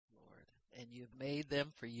and you've made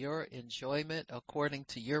them for your enjoyment according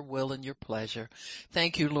to your will and your pleasure.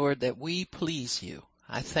 Thank you, Lord, that we please you.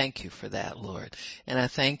 I thank you for that, Lord. And I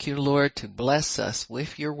thank you, Lord, to bless us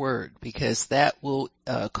with your word, because that will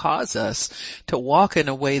cause us to walk in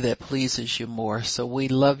a way that pleases you more. So we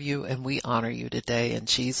love you and we honor you today in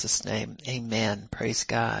Jesus' name. Amen. Praise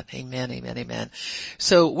God. Amen, amen, amen.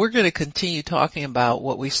 So we're going to continue talking about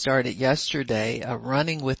what we started yesterday,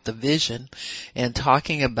 running with the vision, and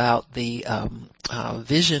talking about the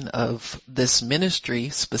vision of this ministry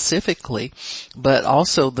specifically, but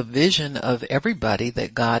also the vision of everybody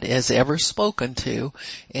that God has ever spoken to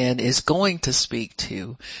and is going to speak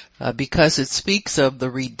to, because it speaks of the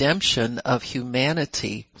redemption of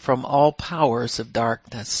humanity from all powers of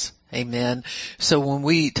darkness. Amen. So when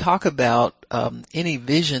we talk about any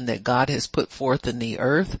vision that God has put forth in the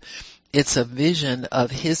earth, it's a vision of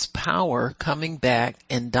his power coming back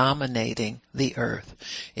and dominating the earth.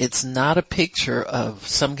 It's not a picture of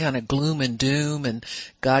some kind of gloom and doom and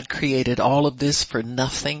God created all of this for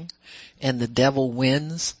nothing and the devil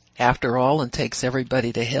wins after all and takes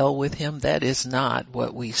everybody to hell with him. That is not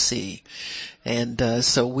what we see. And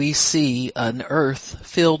so we see an earth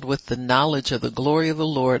filled with the knowledge of the glory of the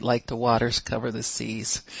Lord like the waters cover the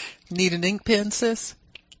seas. Need an ink pen, sis?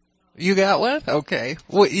 You got one? Okay.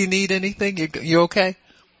 What, you need anything? You okay?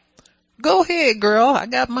 Go ahead, girl. I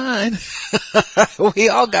got mine. We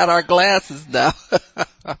all got our glasses now.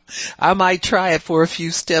 I might try it for a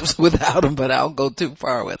few steps without them, but I'll go too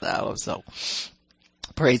far without them. So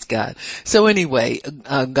praise God. So anyway,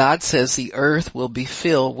 God says the earth will be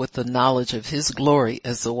filled with the knowledge of his glory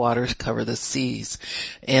as the waters cover the seas.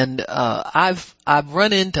 And I've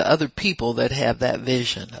run into other people that have that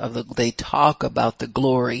vision they talk about the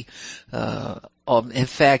glory. In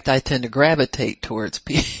fact, I tend to gravitate towards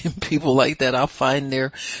people like that. I'll find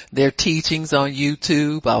their teachings on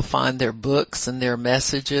YouTube. I'll find their books and their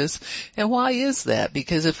messages. And why is that?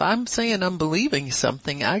 Because if I'm saying I'm believing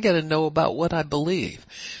something, I got to know about what I believe.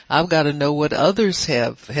 I've got to know what others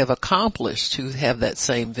have accomplished who have that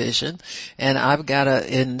same vision. And I've got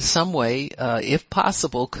to, in some way, if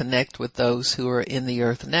possible, connect with those who are in the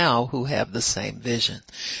earth now who have the same vision.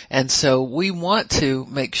 And so we want to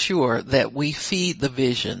make sure that we feed the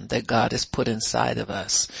vision that God has put inside of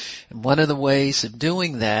us. And one of the ways of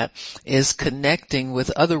doing that is connecting with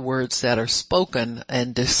other words that are spoken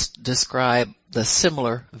and describe the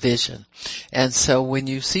similar vision. And so when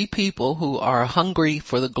you see people who are hungry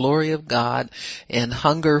for the glory of God and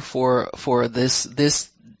hunger for this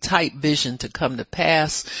type vision to come to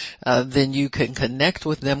pass, then you can connect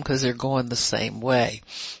with them because they're going the same way.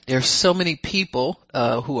 There's so many people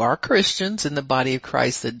who are Christians in the body of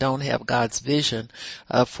Christ that don't have God's vision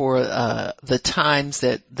for the times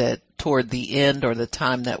that toward the end or the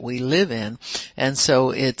time that we live in. And so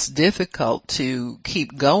it's difficult to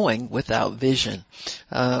keep going without vision.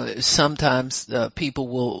 Sometimes people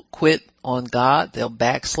will quit on God, they'll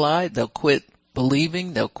backslide, they'll quit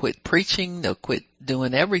believing, they'll quit preaching, they'll quit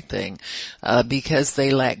doing everything because they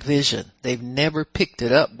lack vision. They've never picked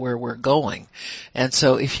it up where we're going. And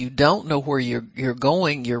so if you don't know where you're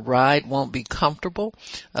going, your ride won't be comfortable.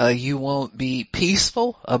 You won't be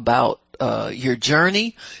peaceful about your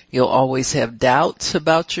journey. You'll always have doubts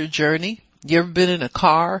about your journey. You ever been in a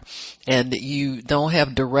car and you don't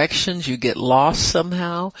have directions, you get lost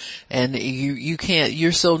somehow, and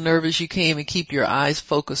you're so nervous you can't even keep your eyes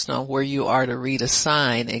focused on where you are to read a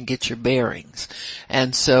sign and get your bearings.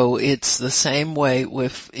 And so it's the same way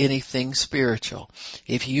with anything spiritual.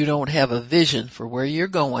 If you don't have a vision for where you're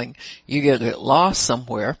going, you get lost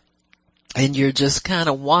somewhere. And you're just kind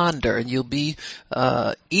of wander, and you'll be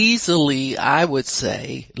easily, I would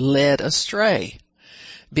say, led astray.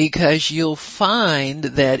 Because you'll find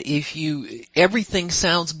that if everything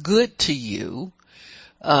sounds good to you,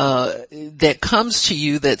 that comes to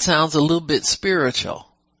you that sounds a little bit spiritual.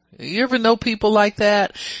 You ever know people like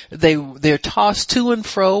that? They're tossed to and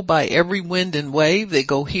fro by every wind and wave. They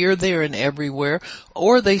go here, there, and everywhere.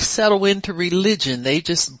 Or they settle into religion. They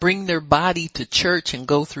just bring their body to church and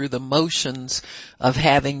go through the motions of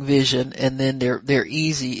having vision, and then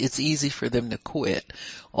it's easy for them to quit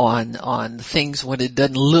on things when it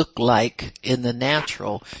doesn't look like in the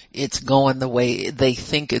natural it's going the way they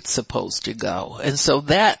think it's supposed to go. And so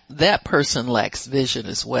that person lacks vision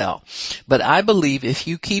as well. But I believe if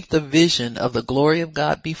you keep the vision of the glory of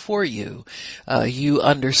God before you, you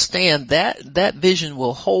understand that vision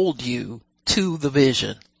will hold you to the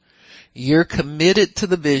vision. You're committed to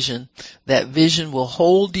the vision. That vision will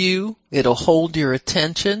hold you It'll hold your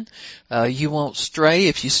attention. You won't stray.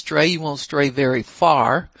 If you stray, you won't stray very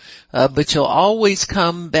far. But you'll always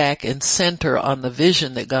come back and center on the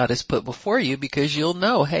vision that God has put before you, because you'll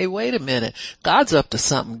know, hey, wait a minute. God's up to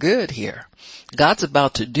something good here. God's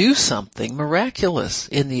about to do something miraculous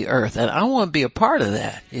in the earth, and I want to be a part of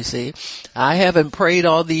that, you see. I haven't prayed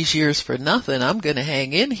all these years for nothing. I'm going to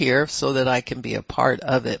hang in here so that I can be a part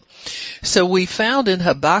of it. So we found in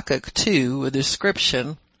Habakkuk 2 a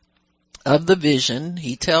description of the vision.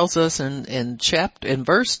 He tells us in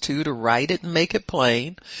verse 2 to write it and make it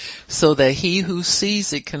plain so that he who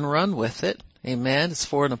sees it can run with it. Amen. It's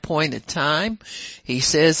for an appointed time. He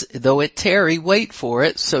says, though it tarry, wait for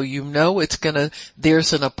it. So you know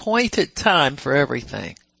there's an appointed time for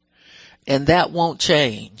everything. And that won't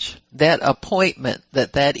change. That appointment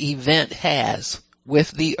that event has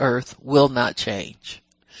with the earth will not change.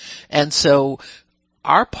 And so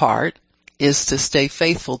our part is to stay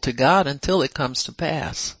faithful to God until it comes to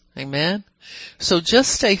pass. Amen. So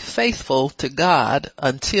just stay faithful to God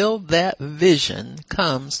until that vision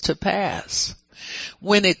comes to pass.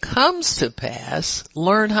 When it comes to pass,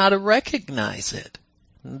 learn how to recognize it.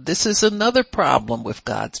 This is another problem with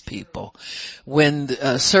God's people. When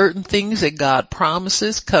certain things that God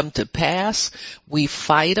promises come to pass, we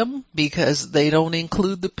fight them because they don't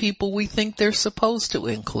include the people we think they're supposed to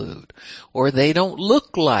include. Or they don't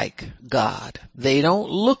look like God. They don't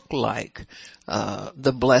look like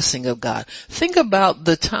the blessing of God. Think about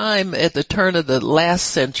the time at the turn of the last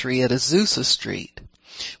century at Azusa Street,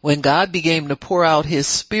 when God began to pour out his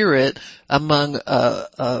spirit among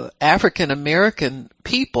African American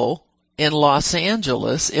people in Los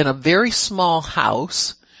Angeles in a very small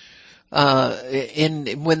house.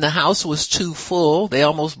 When the house was too full, they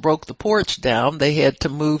almost broke the porch down. They had to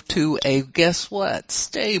move to a, guess what,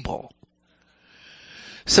 stable.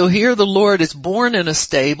 So here the Lord is born in a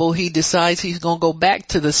stable. He decides he's going to go back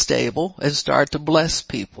to the stable and start to bless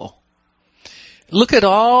people. Look at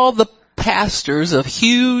all the pastors of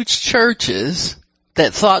huge churches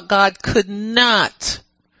that thought God could not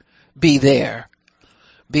be there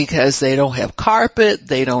because they don't have carpet,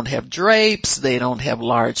 they don't have drapes, they don't have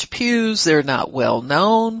large pews, they're not well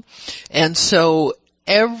known. And so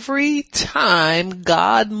every time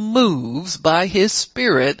God moves by his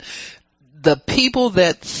Spirit, the people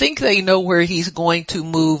that think they know where he's going to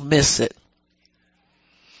move miss it.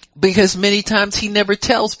 Because many times he never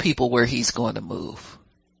tells people where he's going to move.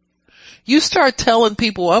 You start telling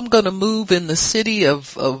people, I'm going to move in the city of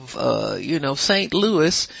St.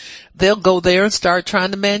 Louis, they'll go there and start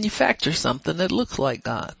trying to manufacture something that looks like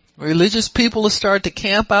God. Religious people will start to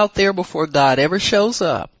camp out there before God ever shows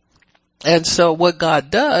up. And so what God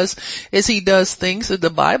does is he does things that the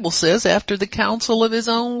Bible says after the counsel of his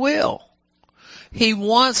own will. He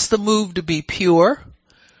wants the move to be pure.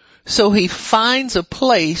 So he finds a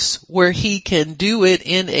place where he can do it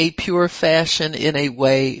in a pure fashion, in a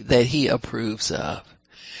way that he approves of.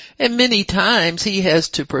 And many times he has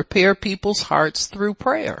to prepare people's hearts through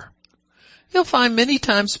prayer. You'll find many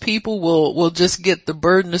times people will just get the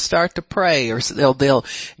burden to start to pray, or they'll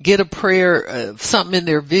get a prayer, something in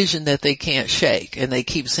their vision that they can't shake. And they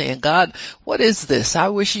keep saying, God, what is this? I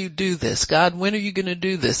wish you'd do this. God, when are you going to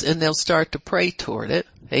do this? And they'll start to pray toward it.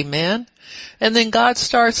 Amen. And then God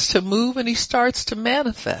starts to move and he starts to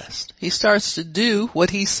manifest. He starts to do what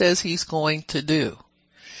he says he's going to do.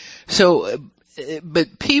 So,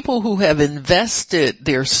 but people who have invested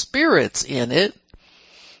their spirits in it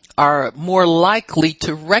are more likely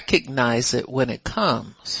to recognize it when it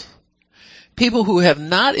comes. People who have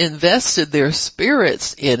not invested their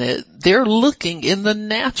spirits in it, they're looking in the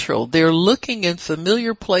natural. They're looking in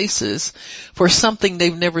familiar places for something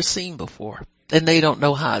they've never seen before. And they don't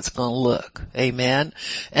know how it's going to look. Amen.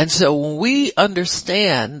 And so when we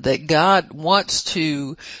understand that God wants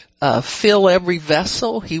to fill every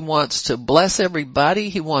vessel, he wants to bless everybody,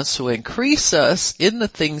 he wants to increase us in the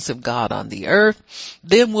things of God on the earth,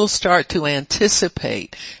 then we'll start to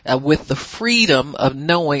anticipate with the freedom of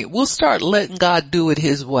knowing. We'll start letting God do it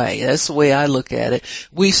his way. That's the way I look at it.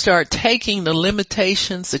 We start taking the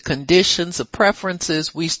limitations, the conditions, the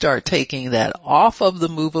preferences, we start taking that off of the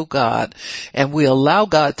move of God, and we allow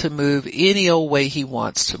God to move any old way he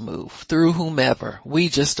wants to move, through whomever. We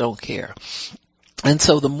just don't care. And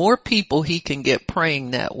so the more people he can get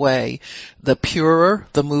praying that way, the purer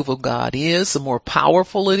the move of God is, the more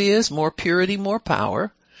powerful it is, more purity, more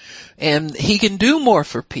power. And he can do more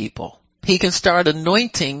for people. He can start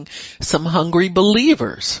anointing some hungry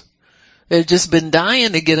believers. They've just been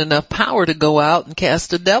dying to get enough power to go out and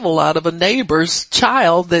cast a devil out of a neighbor's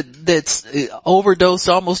child that's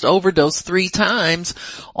almost overdosed 3 times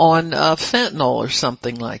on fentanyl or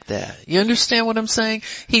something like that. You understand what I'm saying?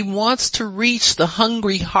 He wants to reach the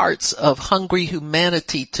hungry hearts of hungry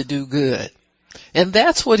humanity to do good. And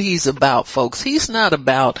that's what he's about, folks. He's not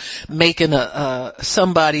about making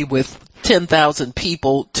somebody with 10,000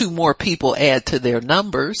 people, 2 more people add to their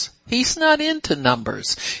numbers. He's not into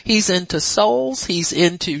numbers. He's into souls. He's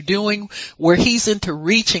into he's into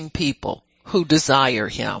reaching people who desire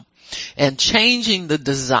him and changing the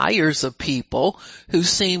desires of people who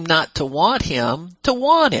seem not to want him to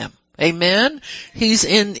want him. Amen. He's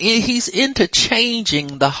into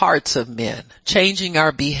changing the hearts of men, changing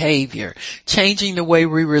our behavior, changing the way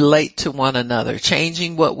we relate to one another,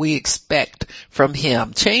 changing what we expect from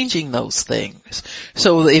him, changing those things.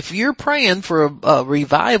 So if you're praying for a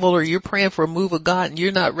revival or you're praying for a move of God and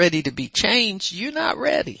you're not ready to be changed, you're not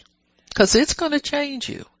ready. 'Cause it's going to change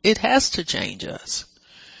you. It has to change us.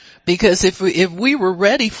 Because if we were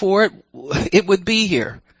ready for it, it would be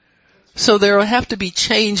here. So there will have to be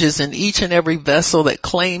changes in each and every vessel that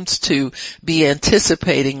claims to be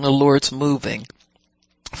anticipating the Lord's moving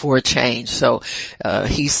for a change. So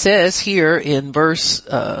he says here in verse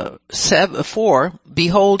 4,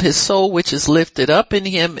 behold, his soul which is lifted up in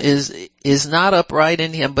him is not upright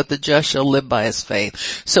in him, but the just shall live by his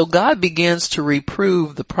faith. So God begins to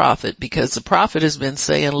reprove the prophet, because the prophet has been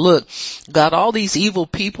saying, look, God, all these evil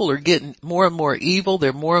people are getting more and more evil.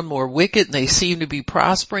 They're more and more wicked, and they seem to be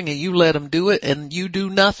prospering, and you let them do it, and you do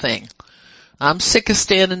nothing. I'm sick of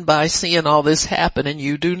standing by seeing all this happen, and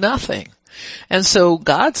you do nothing. And so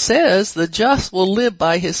God says the just will live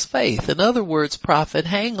by his faith. In other words, prophet,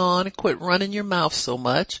 hang on and quit running your mouth so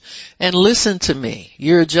much and listen to me.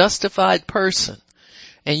 You're a justified person,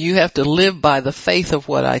 and you have to live by the faith of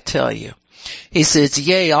what I tell you. He says,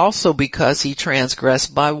 yea, also because he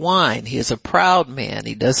transgressed by wine. He is a proud man.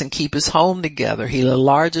 He doesn't keep his home together. He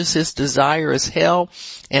enlarges his desire as hell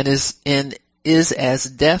and is as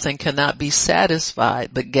death and cannot be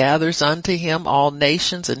satisfied, but gathers unto him all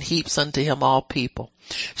nations and heaps unto him all people.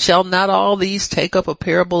 Shall not all these take up a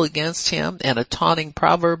parable against him and a taunting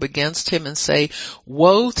proverb against him and say,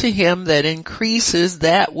 woe to him that increases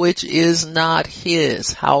that which is not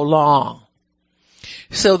his? How long?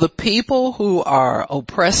 So the people who are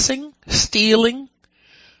oppressing, stealing,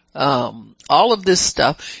 all of this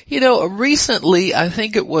stuff, recently I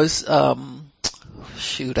think it was,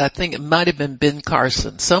 I think it might have been Ben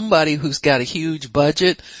Carson, somebody who's got a huge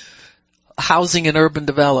budget, housing and urban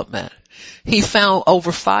development. He found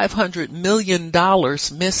over $500 million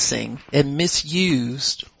missing and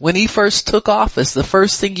misused. When he first took office, the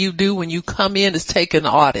first thing you do when you come in is take an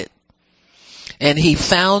audit. And he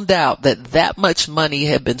found out that much money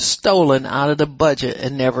had been stolen out of the budget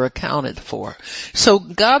and never accounted for. So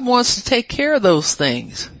God wants to take care of those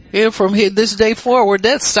things. From this day forward,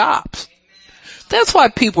 that stops. That's why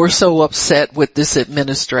people are so upset with this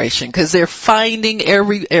administration, because they're finding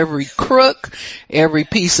every crook, every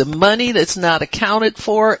piece of money that's not accounted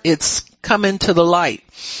for, it's coming to the light.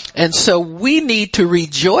 And so we need to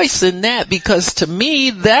rejoice in that, because to me,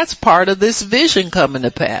 that's part of this vision coming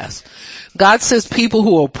to pass. God says people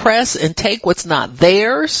who oppress and take what's not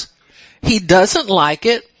theirs, he doesn't like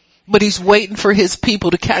it. But he's waiting for his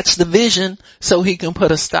people to catch the vision so he can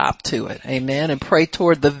put a stop to it. Amen. And pray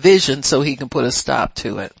toward the vision so he can put a stop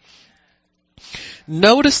to it.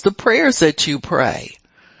 Notice the prayers that you pray.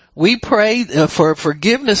 We pray for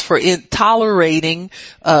forgiveness for tolerating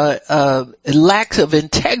lack of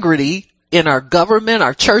integrity in our government,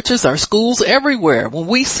 our churches, our schools, everywhere. When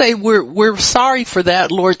we say we're sorry for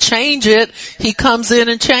that, Lord, change it, he comes in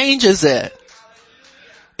and changes it.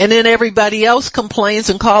 And then everybody else complains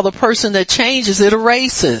and call the person that changes it a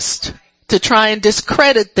racist to try and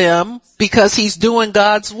discredit them because he's doing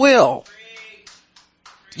God's will.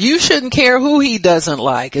 You shouldn't care who he doesn't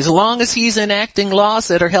like. As long as he's enacting laws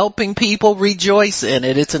that are helping people, rejoice in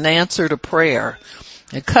it. It's an answer to prayer.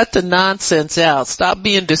 And cut the nonsense out. Stop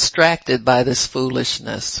being distracted by this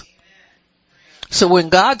foolishness. So when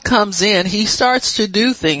God comes in, he starts to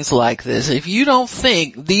do things like this. If you don't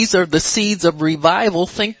think these are the seeds of revival,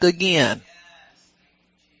 think again.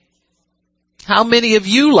 How many of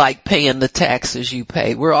you like paying the taxes you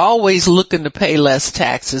pay? We're always looking to pay less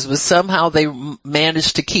taxes, but somehow they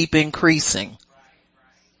manage to keep increasing.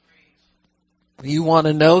 You want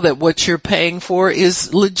to know that what you're paying for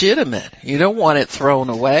is legitimate. You don't want it thrown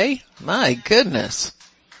away. My goodness.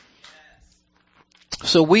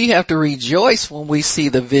 So we have to rejoice when we see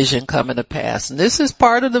the vision coming to pass. And this is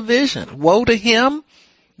part of the vision. Woe to him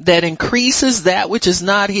that increases that which is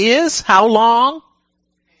not his? How long?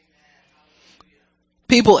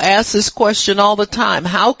 People ask this question all the time.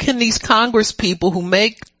 How can these Congress people who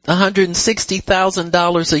make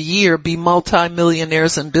 $160,000 a year be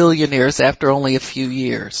multimillionaires and billionaires after only a few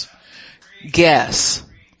years? Guess.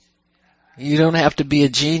 You don't have to be a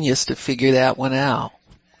genius to figure that one out.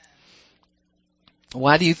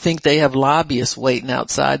 Why do you think they have lobbyists waiting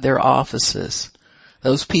outside their offices?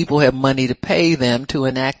 Those people have money to pay them to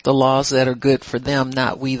enact the laws that are good for them,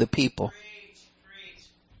 not we the people.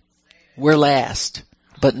 We're last,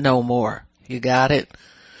 but no more. You got it?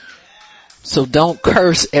 So don't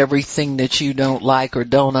curse everything that you don't like or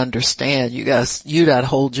don't understand. You gotta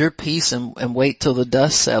hold your peace and wait till the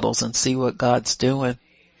dust settles and see what God's doing.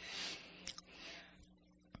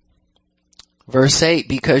 Verse 8,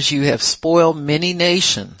 because you have spoiled many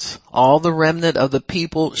nations, all the remnant of the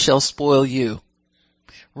people shall spoil you.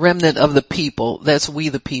 Remnant of the people, that's we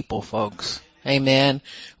the people, folks. Amen.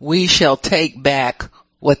 We shall take back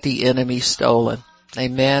what the enemy's stolen.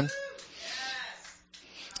 Amen.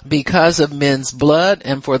 Because of men's blood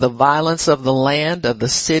and for the violence of the land, of the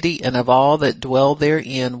city, and of all that dwell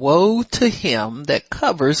therein, woe to him that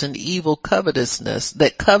covets an evil covetousness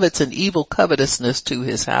to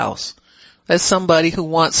his house. That's somebody who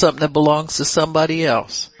wants something that belongs to somebody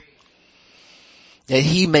else. That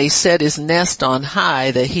he may set his nest on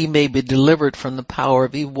high, that he may be delivered from the power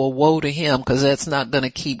of evil. Well, woe to him, because that's not going to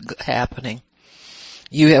keep happening.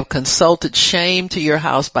 You have consulted shame to your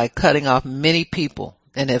house by cutting off many people,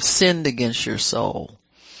 and have sinned against your soul.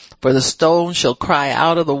 For the stone shall cry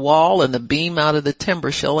out of the wall, and the beam out of the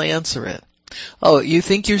timber shall answer it. Oh, you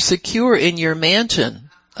think you're secure in your mansion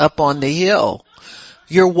up on the hill?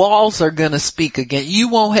 Your walls are going to speak again. You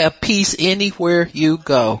won't have peace anywhere you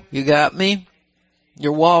go. You got me?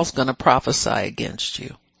 Your wall's going to prophesy against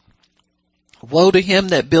you. Woe to him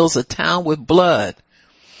that builds a town with blood.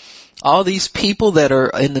 All these people that are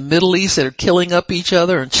in the Middle East that are killing up each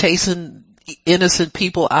other and chasing innocent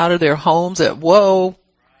people out of their homes, woe.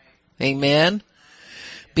 Amen.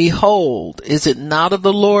 Behold, is it not of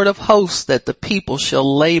the Lord of hosts that the people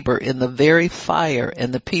shall labor in the very fire,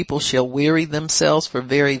 and the people shall weary themselves for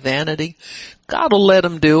very vanity? God will let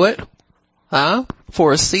them do it,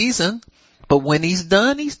 for a season. But when he's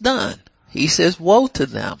done, he's done. He says, woe to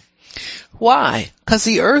them. Why? Because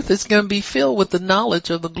the earth is going to be filled with the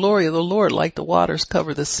knowledge of the glory of the Lord like the waters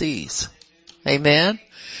cover the seas. Amen.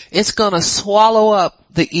 It's going to swallow up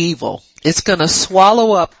the evil. It's going to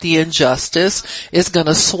swallow up the injustice. It's going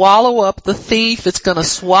to swallow up the thief. It's going to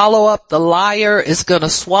swallow up the liar. It's going to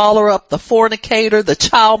swallow up the fornicator, the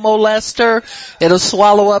child molester. It'll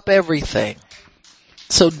swallow up everything.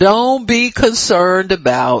 So don't be concerned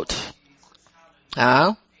about,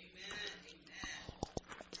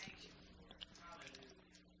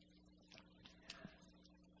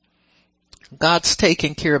 God's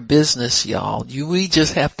taking care of business, y'all. We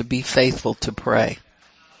just have to be faithful to pray.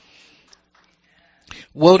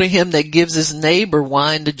 Woe to him that gives his neighbor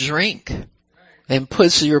wine to drink and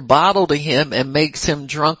puts your bottle to him and makes him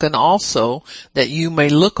drunken also, that you may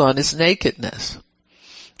look on his nakedness.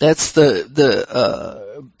 That's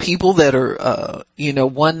the people that are,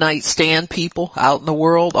 one night stand people out in the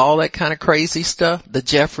world, all that kind of crazy stuff. The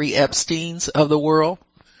Jeffrey Epsteins of the world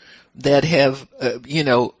that have,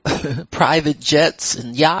 private jets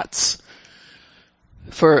and yachts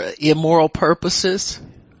for immoral purposes.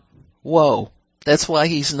 Whoa. That's why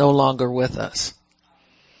he's no longer with us.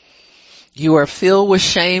 You are filled with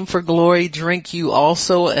shame for glory. Drink you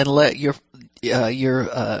also, and let your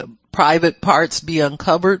private parts be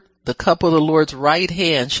uncovered. The cup of the Lord's right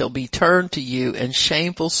hand shall be turned to you, and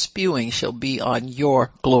shameful spewing shall be on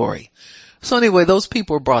your glory. So anyway, those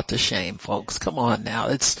people were brought to shame, folks. Come on now.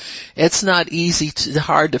 It's not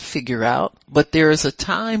hard to figure out, but there is a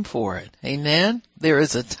time for it. Amen? There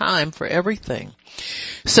is a time for everything.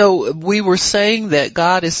 So we were saying that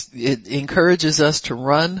God encourages us to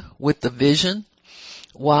run with the vision.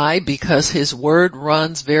 Why? Because his word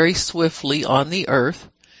runs very swiftly on the earth.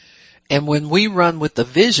 And when we run with the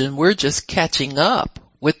vision, we're just catching up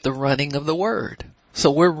with the running of the word.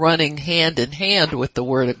 So we're running hand in hand with the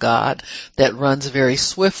word of God that runs very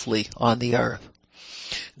swiftly on the earth.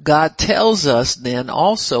 God tells us then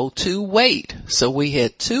also to wait. So we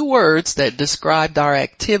had two words that described our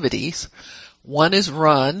activities. One is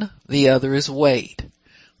run, the other is wait.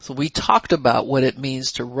 So we talked about what it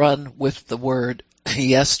means to run with the word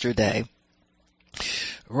yesterday.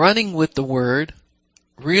 Running with the word,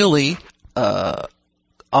 really, all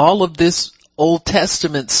of this Old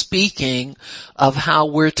Testament speaking of how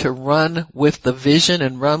we're to run with the vision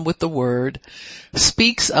and run with the word,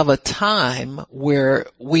 speaks of a time where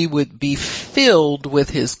we would be filled with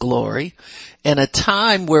his glory, and a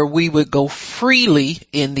time where we would go freely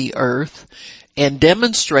in the earth and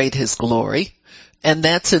demonstrate his glory. And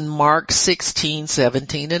that's in Mark 16,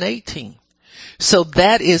 17, and 18. So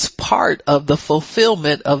that is part of the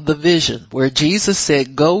fulfillment of the vision, where Jesus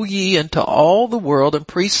said, go ye into all the world and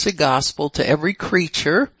preach the gospel to every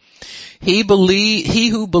creature. He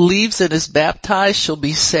who believes and is baptized shall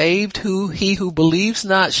be saved. He who believes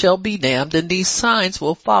not shall be damned. And these signs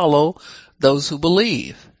will follow those who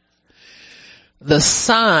believe. The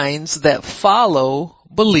signs that follow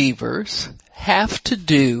believers have to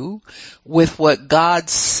do with what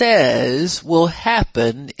God says will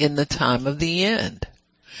happen in the time of the end.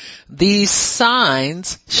 These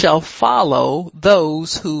signs shall follow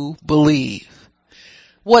those who believe.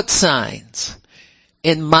 What signs?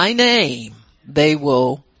 In my name they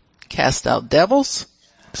will cast out devils,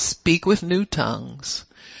 speak with new tongues,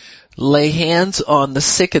 lay hands on the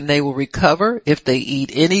sick and they will recover. If they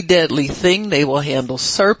eat any deadly thing, they will handle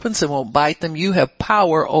serpents and won't bite them. You have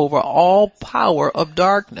power over all power of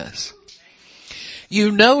darkness.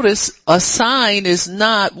 You notice a sign is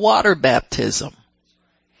not water baptism.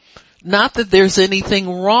 Not that there's anything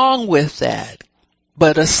wrong with that,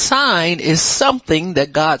 but a sign is something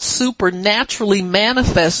that God supernaturally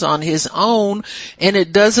manifests on his own, and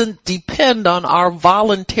it doesn't depend on our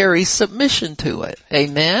voluntary submission to it.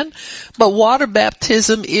 Amen. But water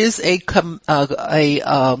baptism is a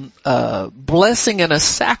blessing and a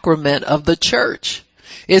sacrament of the church.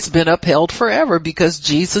 It's been upheld forever because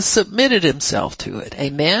Jesus submitted himself to it.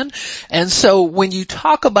 Amen. And so when you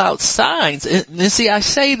talk about signs, and see, I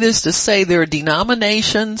say this to say there are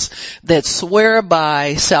denominations that swear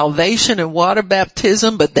by salvation and water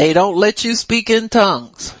baptism, but they don't let you speak in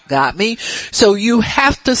tongues. Got me? So you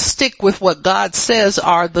have to stick with what God says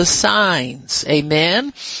are the signs.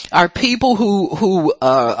 Amen. Are people who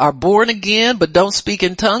are born again but don't speak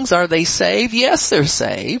in tongues, are they saved? Yes, they're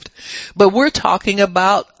saved. But we're talking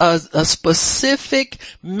about a specific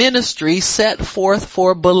ministry set forth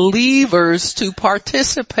for believers to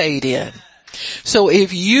participate in. So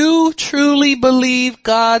if you truly believe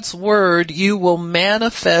God's word, you will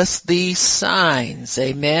manifest these signs.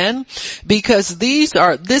 Amen. Because this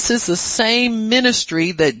is the same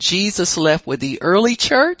ministry that Jesus left with the early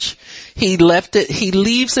church. He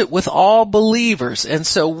leaves it with all believers. And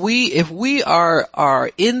so if we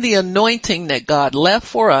are in the anointing that God left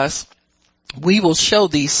for us, we will show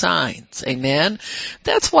these signs. Amen.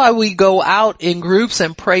 That's why we go out in groups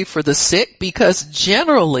and pray for the sick, because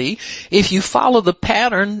generally, if you follow the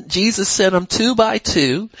pattern, Jesus sent them 2 by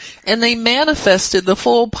 2 and they manifested the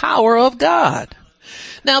full power of God.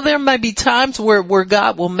 Now there may be times where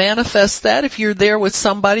God will manifest that. If you're there with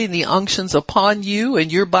somebody and the unction's upon you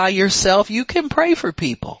and you're by yourself, you can pray for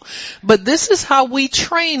people. But this is how we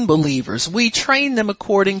train believers. We train them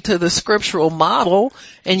according to the scriptural model,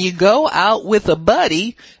 and you go out with a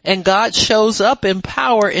buddy and God shows up in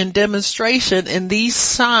power and demonstration, and these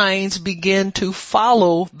signs begin to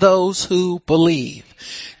follow those who believe.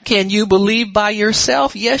 Can you believe by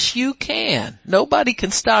yourself? Yes, you can. Nobody can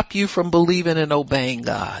stop you from believing and obeying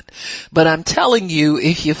God. But I'm telling you,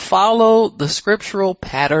 if you follow the scriptural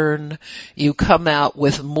pattern, you come out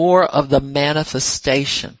with more of the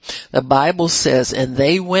manifestation. The Bible says, and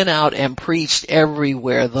they went out and preached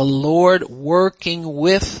everywhere, the Lord working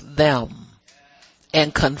with them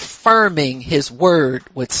and confirming his word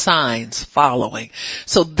with signs following.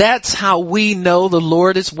 So that's how we know the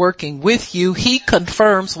Lord is working with you. He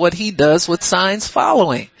confirms what he does with signs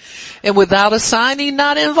following. And without a sign, he's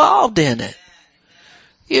not involved in it.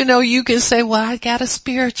 You know, you can say, well, I got a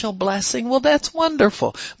spiritual blessing. Well, that's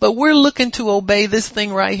wonderful. But we're looking to obey this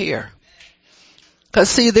thing right here. Cause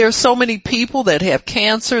see, there's so many people that have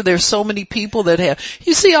cancer. There's so many people that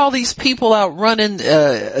you see all these people out running,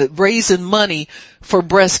 raising money for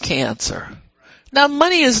breast cancer. Now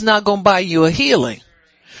money is not going to buy you a healing.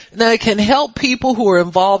 Now it can help people who are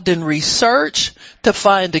involved in research to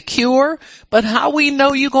find a cure, but how we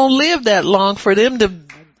know you're going to live that long for them to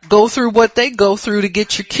go through what they go through to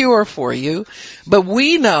get your cure for you. But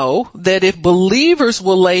we know that if believers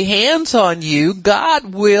will lay hands on you,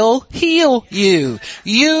 God will heal you.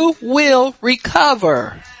 You will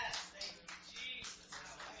recover.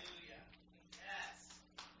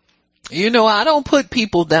 You know, I don't put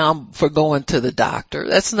people down for going to the doctor.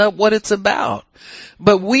 That's not what it's about.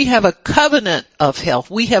 But we have a covenant of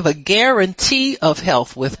health. We have a guarantee of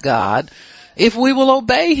health with God if we will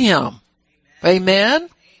obey him. Amen.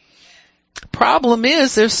 Problem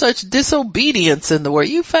is there's such disobedience in the word.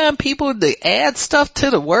 You find people that add stuff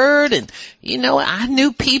to the word, and I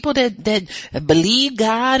knew people that believe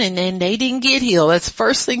God and they didn't get healed. That's the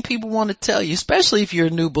first thing people want to tell you, especially if you're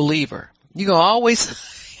a new believer. You're going to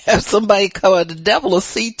always have somebody come, the devil will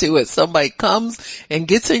see to it. Somebody comes and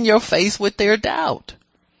gets in your face with their doubt.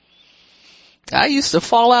 I used to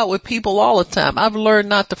fall out with people all the time. I've learned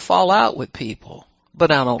not to fall out with people,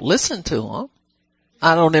 but I don't listen to them.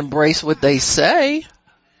 I don't embrace what they say.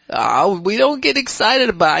 We don't get excited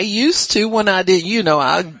about it. I used to when I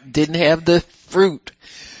didn't have the fruit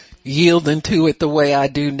yielding to it the way I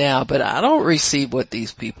do now, but I don't receive what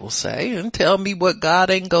these people say and tell me what God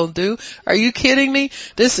ain't gonna do. Are you kidding me?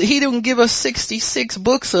 He didn't give us 66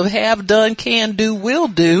 books of have done, can do, will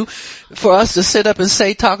do for us to sit up and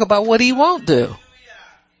talk about what he won't do.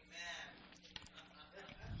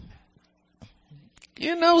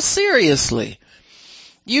 Seriously.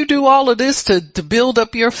 You do all of this to build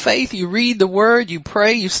up your faith. You read the word, you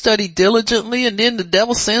pray, you study diligently, and then the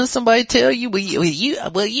devil sends somebody to tell you,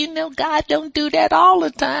 God don't do that all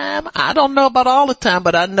the time. I don't know about all the time,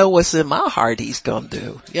 but I know what's in my heart he's gonna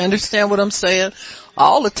do. You understand what I'm saying?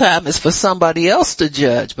 All the time is for somebody else to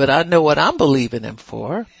judge, but I know what I'm believing him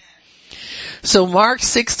for. So Mark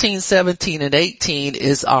 16, 17, and 18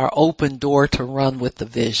 is our open door to run with the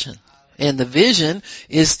vision. And the vision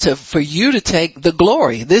is for you to take the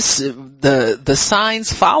glory. The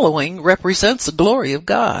signs following represents the glory of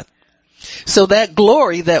God. So that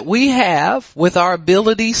glory that we have with our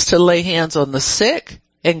abilities to lay hands on the sick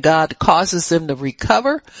and God causes them to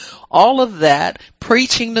recover, all of that,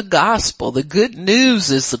 preaching the gospel, the good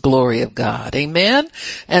news is the glory of God. Amen?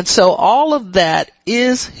 And so all of that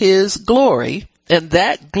is his glory, and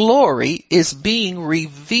that glory is being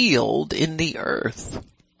revealed in the earth.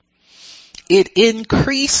 It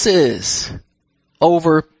increases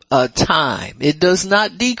over time. It does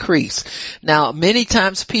not decrease. Now, many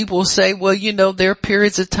times people say, well, there are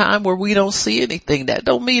periods of time where we don't see anything. That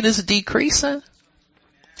don't mean it's decreasing.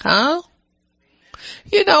 Huh?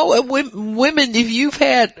 Women, if you've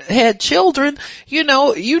had children, you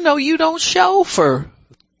don't show for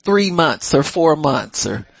 3 months or 4 months,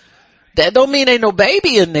 or that don't mean ain't no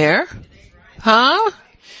baby in there. Huh?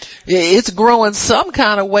 It's growing some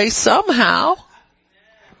kind of way somehow.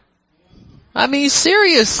 I mean,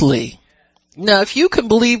 seriously. Now, if you can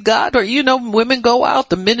believe God, or, women go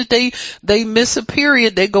out the minute they miss a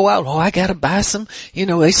period, they go out, I gotta buy some,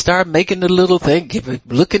 they start making the little thing,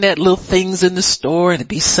 looking at little things in the store, and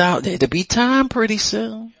it'll be time pretty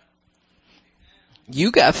soon.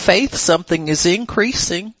 You got faith, something is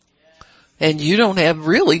increasing. And you don't have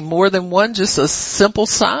really more than one, just a simple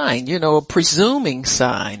sign, a presuming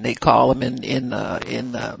sign. They call them in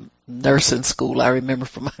nursing school. I remember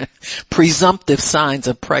from my presumptive signs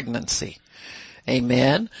of pregnancy.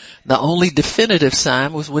 Amen. The only definitive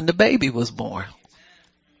sign was when the baby was born.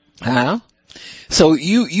 Huh? So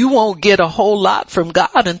you won't get a whole lot from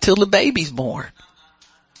God until the baby's born.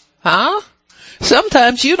 Huh?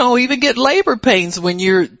 Sometimes you don't even get labor pains when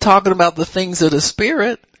you're talking about the things of the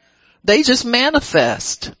Spirit. They just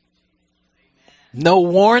manifest. No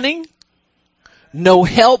warning, no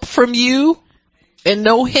help from you, and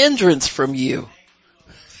no hindrance from you.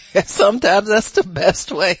 And sometimes that's the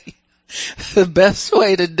best way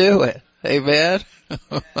to do it. Amen.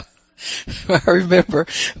 I remember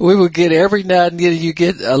we would get every now and then you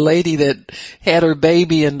get a lady that had her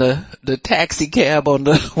baby in the taxi cab on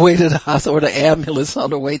the way to the hospital, or the ambulance on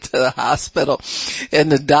the way to the hospital.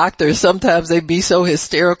 And the doctor, sometimes they'd be so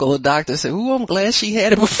hysterical, the doctor said, I'm glad she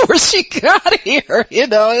had it before she got here.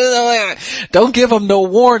 Don't give them no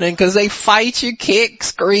warning, because they fight you, kick,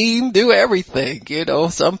 scream, do everything.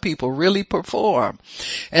 Some people really perform.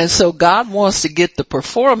 And so God wants to get the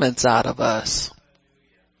performance out of us,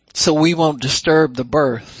 so we won't disturb the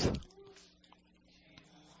birth.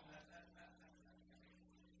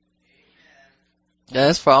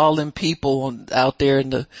 That's for all them people out there in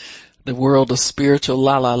the world of spiritual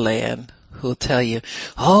la-la land who'll tell you,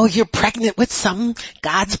 you're pregnant with something.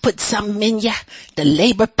 God's put something in you. The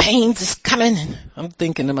labor pains is coming. And I'm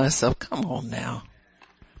thinking to myself, come on now.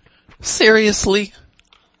 Seriously?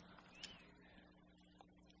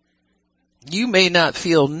 You may not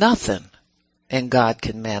feel nothing, and God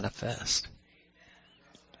can manifest.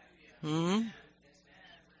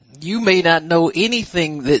 You may not know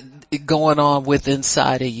anything that going on with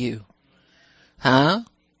inside of you. Huh?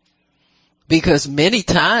 Because many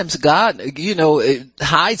times God, it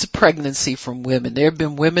hides pregnancy from women. There have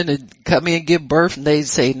been women that come in and give birth and they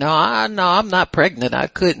say, no, I'm not pregnant. I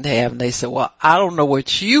couldn't have. And they say, well, I don't know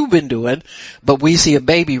what you've been doing, but we see a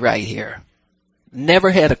baby right here. Never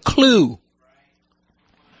had a clue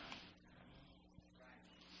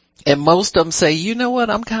And most of them say, you know what,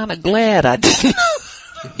 I'm kind of glad I didn't.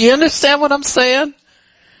 You understand what I'm saying?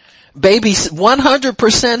 Baby's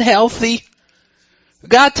 100% healthy.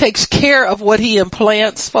 God takes care of what he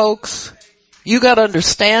implants, folks. You gotta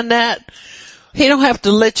understand that. He don't have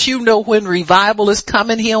to let you know when revival is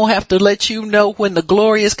coming. He don't have to let you know when the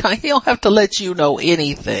glory is coming. He don't have to let you know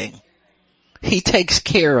anything. He takes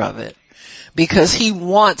care of it because he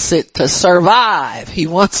wants it to survive. He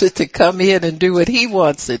wants it to come in and do what he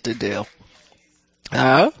wants it to do.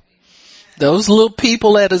 Those little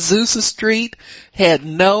people at Azusa Street had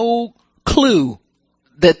no clue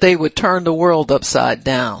that they would turn the world upside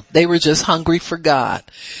down. They were just hungry for God,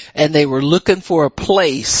 and they were looking for a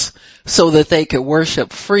place so that they could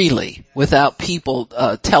worship freely without people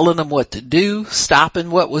telling them what to do, stopping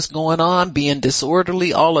what was going on, being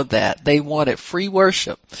disorderly, all of that. They wanted free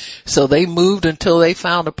worship. So they moved until they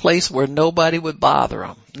found a place where nobody would bother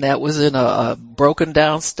them. And that was in a broken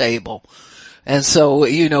down stable. And so,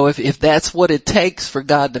 you know, if that's what it takes for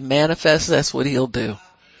God to manifest, that's what he'll do.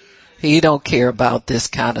 He don't care about this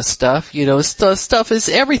kind of stuff. You know, stuff is,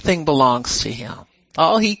 everything belongs to him.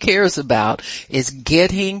 All he cares about is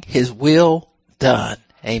getting his will done.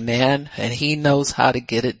 Amen. And he knows how to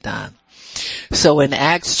get it done. So in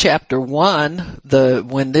Acts chapter 1,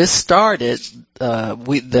 when this started,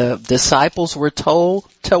 the disciples were told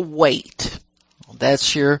to wait.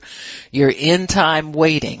 That's your end time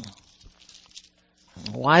waiting.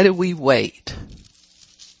 Why do we wait?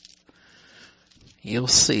 You'll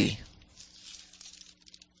see.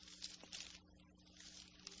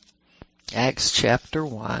 Acts chapter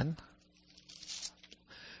 1.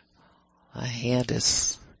 My hand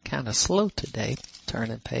is kind of slow today,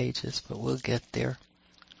 turning pages, but we'll get there.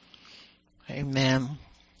 Amen.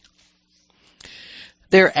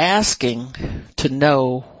 They're asking to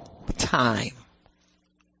know time.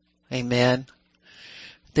 Amen.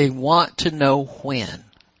 They want to know when.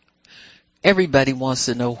 Everybody wants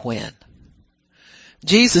to know when.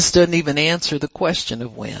 Jesus doesn't even answer the question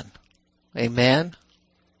of when. Amen.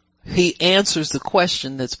 He answers the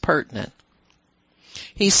question that's pertinent.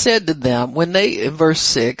 He said to them, in verse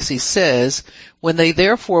 6, he says, when they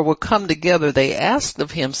therefore were come together, they asked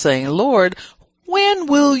of him, saying, Lord, when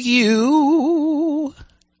will you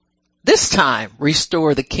this time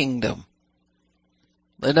restore the kingdom?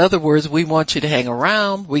 In other words, we want you to hang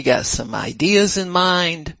around. We got some ideas in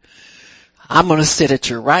mind. I'm going to sit at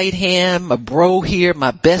your right hand. My bro here,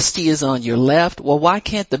 my bestie is on your left. Well, why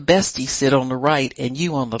can't the bestie sit on the right and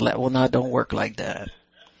you on the left? Well, no, it don't work like that.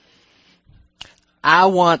 I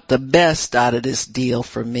want the best out of this deal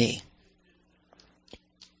for me.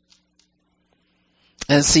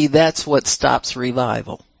 And see, that's what stops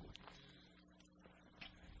revival.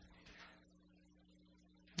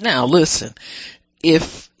 Now listen,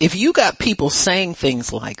 if you got people saying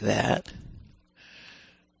things like that,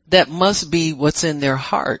 that must be what's in their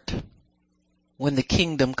heart when the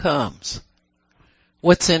kingdom comes.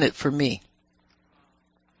 What's in it for me?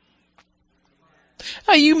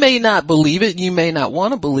 Now, you may not believe it, you may not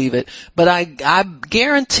want to believe it, but I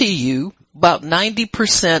guarantee you about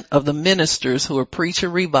 90% of the ministers who are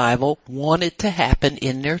preaching revival want it to happen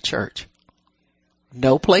in their church.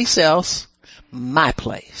 No place else, my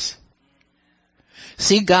place.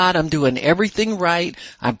 See, God, I'm doing everything right.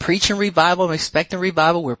 I'm preaching revival. I'm expecting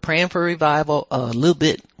revival. We're praying for revival a little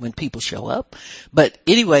bit when people show up. But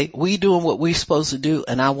anyway, we doing what we're supposed to do,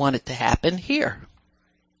 and I want it to happen here.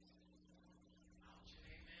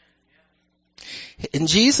 And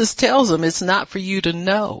Jesus tells them it's not for you to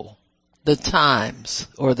know the times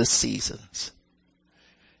or the seasons.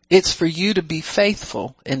 It's for you to be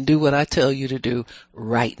faithful and do what I tell you to do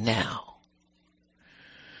right now.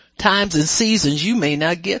 Times and seasons, you may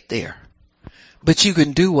not get there, but you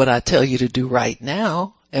can do what I tell you to do right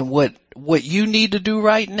now. And what you need to do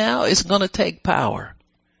right now is going to take power.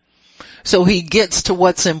 So he gets to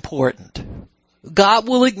what's important. God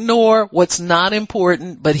will ignore what's not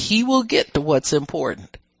important, but he will get to what's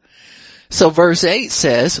important. So verse 8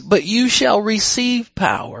 says, but you shall receive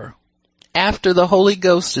power after the Holy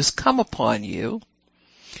Ghost has come upon you,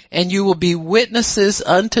 and you will be witnesses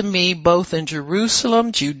unto me both in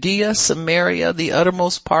Jerusalem, Judea, Samaria, the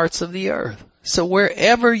uttermost parts of the earth. So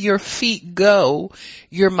wherever your feet go,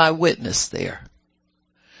 you're my witness there.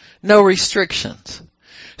 No restrictions.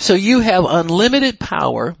 So you have unlimited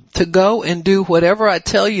power to go and do whatever I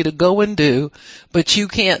tell you to go and do, but you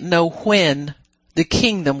can't know when the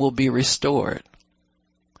kingdom will be restored.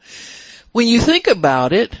 When you think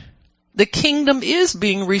about it, the kingdom is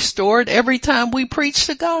being restored every time we preach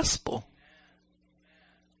the gospel.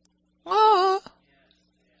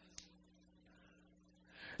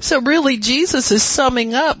 So really Jesus is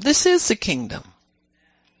summing up, this is the kingdom.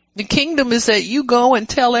 The kingdom is that you go and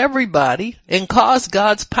tell everybody and cause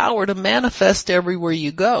God's power to manifest everywhere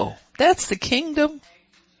you go. That's the kingdom.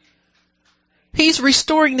 He's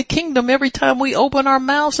restoring the kingdom every time we open our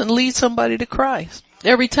mouths and lead somebody to Christ.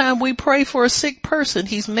 Every time we pray for a sick person,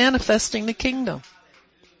 He's manifesting the kingdom.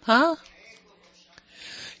 Huh?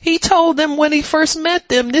 He told them when He first met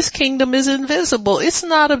them, this kingdom is invisible. It's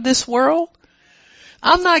not of this world.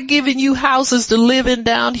 I'm not giving you houses to live in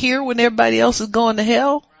down here when everybody else is going to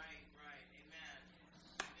hell.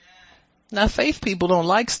 Now faith people don't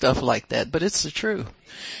like stuff like that, but it's the truth.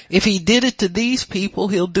 If He did it to these people,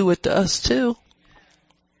 He'll do it to us too.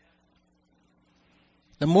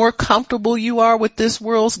 The more comfortable you are with this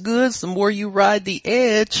world's goods, the more you ride the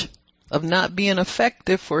edge of not being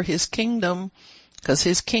effective for His kingdom, because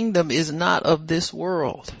His kingdom is not of this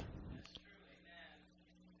world.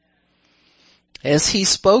 As He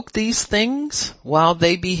spoke these things, while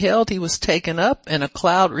they beheld, He was taken up, and a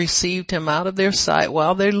cloud received Him out of their sight,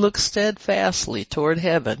 while they looked steadfastly toward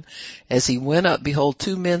heaven. As He went up, behold,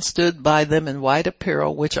 2 men stood by them in white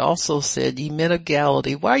apparel, which also said, Ye men of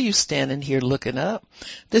Galilee, why are you standing here looking up?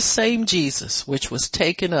 This same Jesus, which was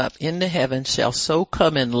taken up into heaven, shall so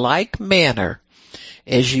come in like manner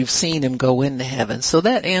as you've seen Him go into heaven. So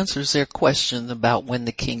that answers their question about when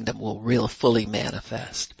the kingdom will really fully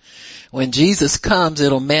manifest. When Jesus comes,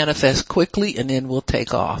 it'll manifest quickly and then we'll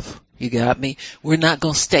take off. You got me? We're not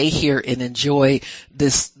going to stay here and enjoy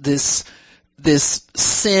this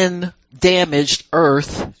sin damaged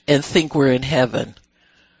earth and think we're in heaven.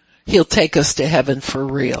 He'll take us to heaven for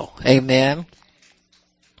real. Amen.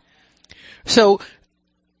 So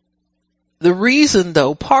the reason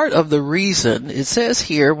though, part of the reason, it says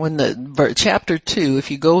here when chapter 2, if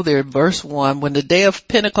you go there, verse 1, when the day of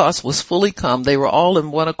Pentecost was fully come, they were all in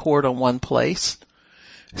one accord on one place.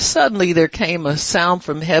 Suddenly there came a sound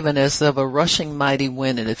from heaven as of a rushing mighty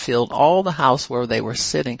wind, and it filled all the house where they were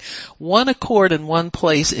sitting. One accord in one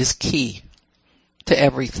place is key to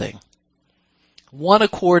everything. One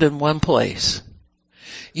accord in one place.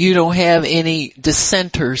 You don't have any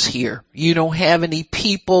dissenters here. You don't have any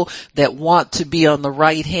people that want to be on the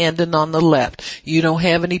right hand and on the left. You don't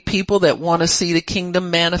have any people that want to see the kingdom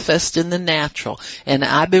manifest in the natural. And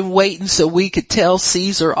I've been waiting so we could tell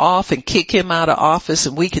Caesar off and kick him out of office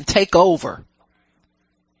and we can take over.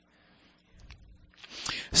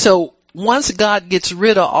 So once God gets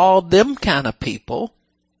rid of all them kind of people,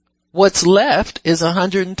 what's left is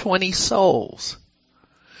 120 souls.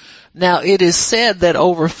 Now it is said that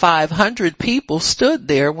over 500 people stood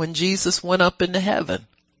there when Jesus went up into heaven.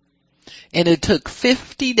 And it took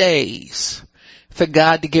 50 days for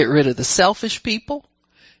God to get rid of the selfish people,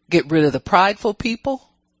 get rid of the prideful people,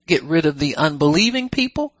 get rid of the unbelieving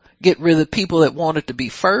people, get rid of the people that wanted to be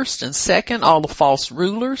first and second, all the false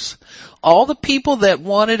rulers, all the people that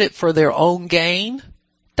wanted it for their own gain.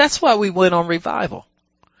 That's why we went on revival.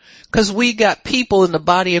 Because we got people in the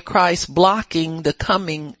body of Christ blocking the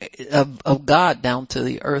coming of God down to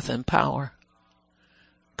the earth in power.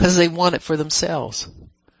 Because they want it for themselves.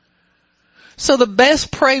 So the best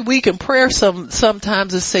pray we can pray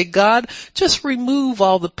sometimes is say, God, just remove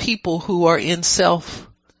all the people who are in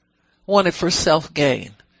want it for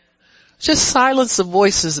self-gain. Just silence the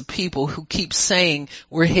voices of people who keep saying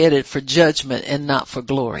we're headed for judgment and not for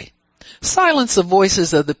glory. Silence the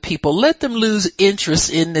voices of the people. Let them lose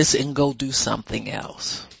interest in this and go do something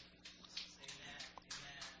else.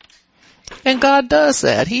 And God does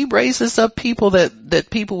that. He raises up people that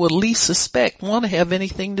people would least suspect want to have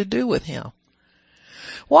anything to do with Him.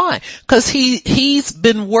 Why? Because he's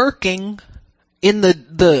been working in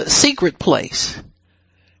the secret place.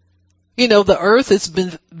 You know, the earth has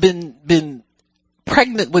been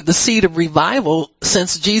pregnant with the seed of revival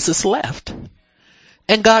since Jesus left.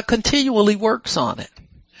 And God continually works on it.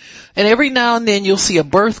 And every now and then you'll see a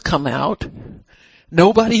birth come out.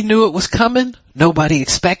 Nobody knew it was coming. Nobody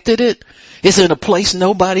expected it. It's in a place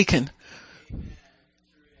nobody can.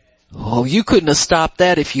 Oh, you couldn't have stopped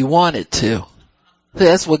that if you wanted to.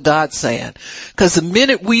 That's what God's saying. Because the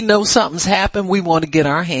minute we know something's happened, we want to get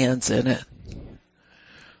our hands in it.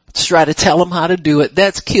 Let's try to tell them how to do it.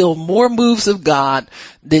 That's killed more moves of God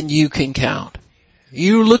than you can count.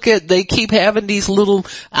 You look at, they keep having these little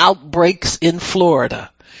outbreaks in Florida.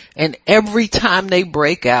 And every time they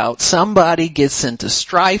break out, somebody gets into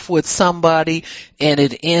strife with somebody and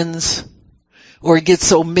it ends, or it gets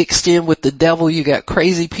so mixed in with the devil, you got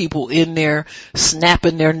crazy people in there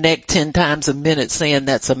snapping their neck 10 times a minute saying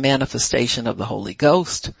that's a manifestation of the Holy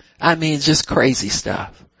Ghost. I mean, it's just crazy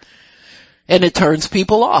stuff. And it turns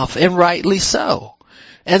people off, and rightly so.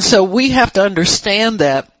 And so we have to understand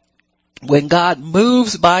that When God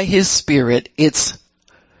moves by his Spirit, it's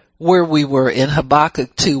where we were in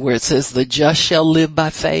Habakkuk 2, where it says, the just shall live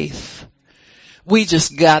by faith. We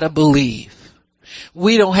just gotta believe.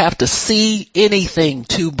 We don't have to see anything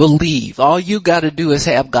to believe. All you gotta do is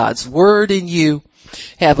have God's word in you,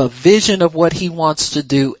 have a vision of what he wants to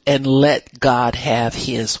do, and let God have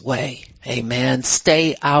his way. Amen.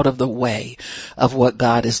 Stay out of the way of what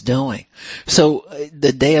God is doing. So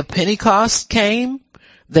the day of Pentecost came.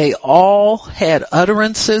 They all had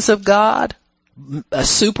utterances of God.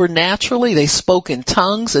 Supernaturally, they spoke in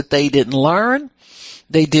tongues that they didn't learn.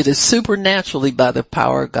 They did it supernaturally by the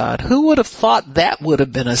power of God. Who would have thought that would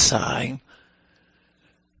have been a sign?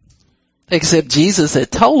 Except Jesus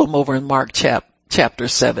had told them over in Mark chapter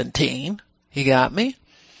 17, you got me?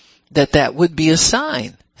 That would be a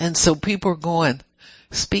sign. And so people are going,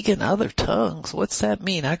 speaking other tongues, what's that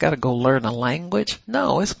mean? I gotta go learn a language?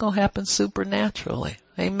 No, it's gonna happen supernaturally.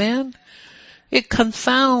 Amen? It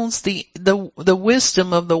confounds the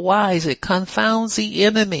wisdom of the wise. It confounds the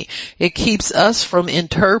enemy. It keeps us from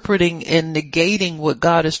interpreting and negating what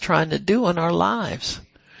God is trying to do in our lives.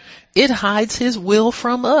 It hides his will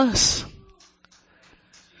from us.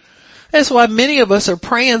 That's why many of us are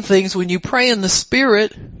praying things. When you pray in the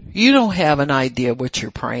Spirit, you don't have an idea what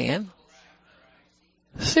you're praying.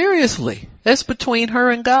 Seriously. That's between her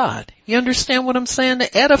and God. You understand what I'm saying?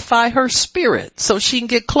 To edify her spirit so she can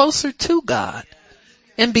get closer to God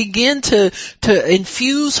and begin to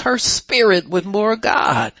infuse her spirit with more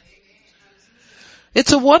God.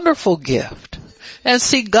 It's a wonderful gift. And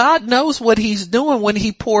see, God knows what he's doing when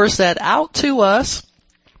he pours that out to us.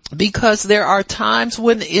 Because there are times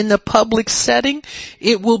when in the public setting,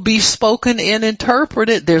 it will be spoken and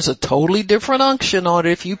interpreted. There's a totally different unction on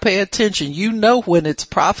it. If you pay attention, you know when it's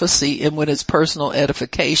prophecy and when it's personal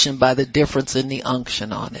edification by the difference in the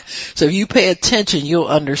unction on it. So if you pay attention, you'll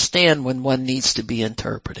understand when one needs to be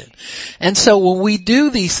interpreted. And so when we do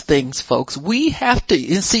these things, folks, we have to,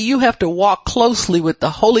 and see, you have to walk closely with the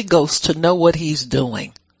Holy Ghost to know what he's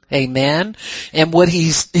doing. Amen. And what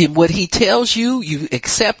he tells you, you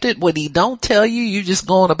accept it. What he don't tell you, you just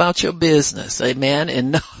going about your business. Amen.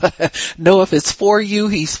 And know if it's for you,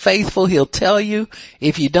 he's faithful. He'll tell you.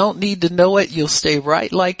 If you don't need to know it, you'll stay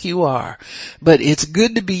right like you are. But it's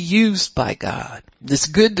good to be used by God. It's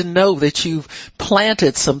good to know that you've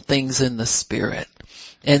planted some things in the Spirit.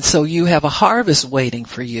 And so you have a harvest waiting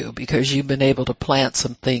for you because you've been able to plant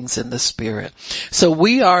some things in the Spirit. So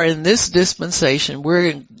we are in this dispensation.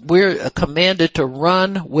 We're commanded to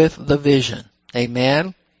run with the vision.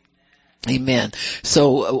 Amen. Amen.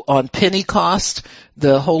 So on Pentecost,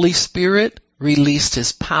 the Holy Spirit released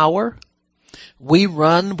his power. We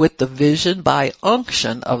run with the vision by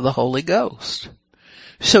unction of the Holy Ghost.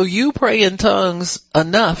 So you pray in tongues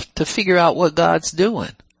enough to figure out what God's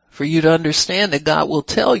doing. For you to understand that God will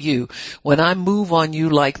tell you, when I move on you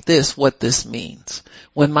like this, what this means.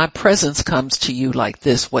 When my presence comes to you like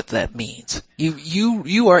this, what that means.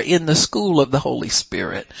 You are in the school of the Holy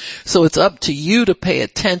Spirit. So it's up to you to pay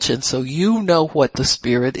attention so you know what the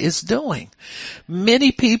Spirit is doing.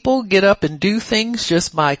 Many people get up and do things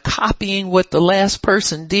just by copying what the last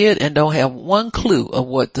person did and don't have one clue of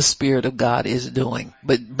what the Spirit of God is doing.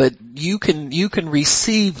 But you can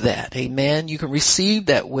receive that. Amen. You can receive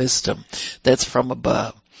that wisdom that's from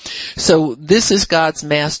above. So this is God's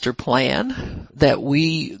master plan, that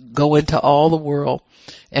we go into all the world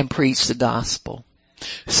and preach the gospel.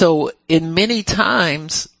 So in many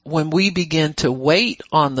times when we begin to wait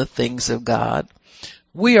on the things of God,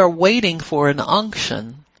 we are waiting for an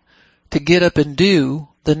unction to get up and do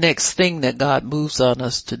the next thing that God moves on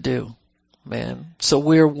us to do. Man. So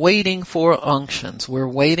we're waiting for unctions. We're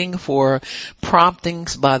waiting for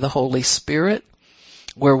promptings by the Holy Spirit.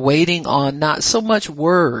 We're waiting on not so much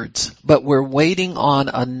words, but we're waiting on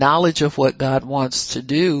a knowledge of what God wants to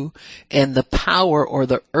do and the power or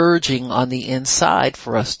the urging on the inside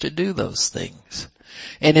for us to do those things.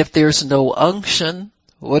 And if there's no unction,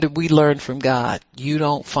 what did we learn from God? You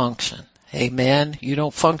don't function. Amen. You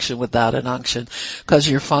don't function without an unction because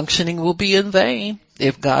your functioning will be in vain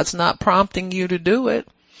if God's not prompting you to do it.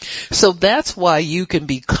 So that's why you can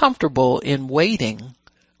be comfortable in waiting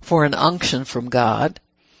for an unction from God,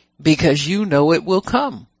 because you know it will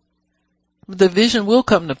come. The vision will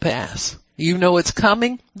come to pass. You know it's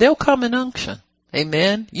coming. They'll come in unction.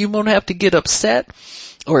 Amen. You won't have to get upset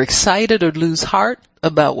or excited or lose heart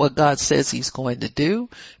about what God says he's going to do,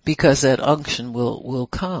 because that unction will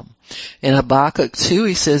come. In Habakkuk 2,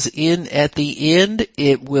 he says, at the end,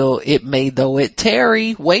 it may, though it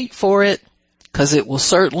tarry, wait for it. because it will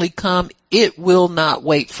certainly come. It will not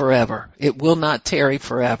wait forever. It will not tarry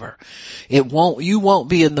forever. You won't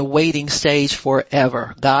be in the waiting stage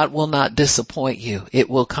forever. God will not disappoint you. It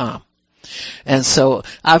will come. And so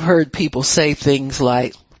I've heard people say things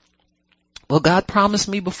like, well, God promised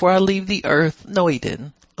me before I leave the earth. No, he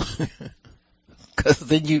didn't. Because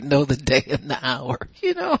then you know the day and the hour,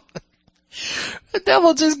 The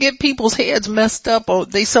devil just get people's heads messed up.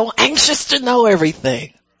 They so anxious to know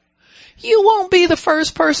everything. You won't be the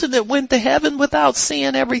first person that went to heaven without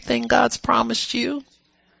seeing everything God's promised you.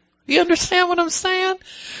 You understand what I'm saying?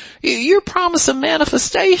 You're promised a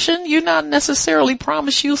manifestation. You're not necessarily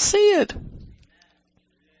promised you'll see it.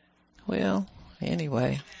 Well,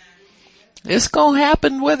 anyway, it's going to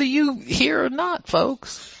happen whether you hear or not,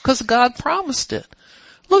 folks, because God promised it.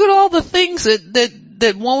 Look at all the things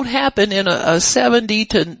that won't happen in a 70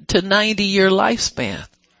 to 90 year lifespan.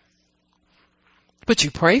 But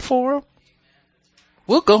you pray for them.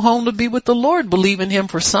 We'll go home to be with the Lord, believing him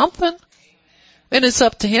for something. And it's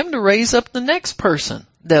up to him to raise up the next person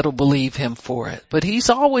that'll believe him for it. But he's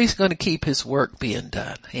always going to keep his work being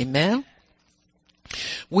done. Amen.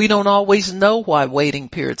 We don't always know why waiting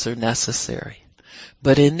periods are necessary.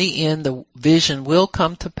 But in the end, the vision will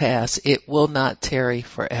come to pass. It will not tarry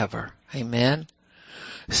forever. Amen.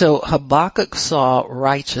 So Habakkuk saw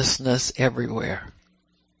righteousness everywhere.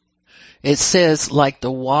 It says, like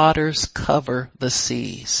the waters cover the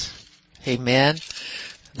seas. Amen.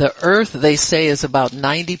 The earth, they say, is about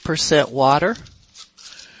 90% water.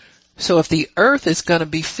 So if the earth is going to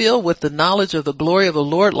be filled with the knowledge of the glory of the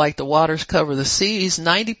Lord like the waters cover the seas,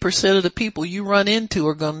 90% of the people you run into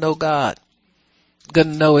are going to know God,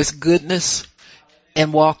 going to know his goodness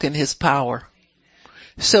and walk in his power.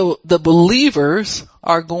 So the believers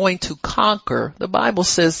are going to conquer. The Bible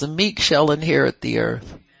says the meek shall inherit the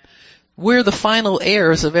earth. We're the final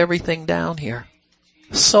heirs of everything down here.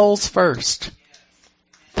 Souls first.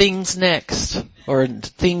 Things next. Or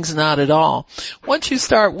things not at all. Once you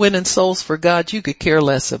start winning souls for God, you could care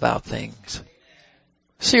less about things.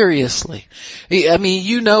 Seriously. I mean,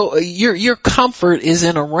 your comfort is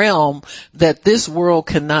in a realm that this world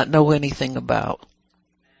cannot know anything about.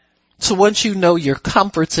 So once you know your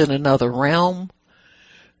comfort's in another realm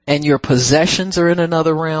and your possessions are in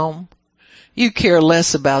another realm, you care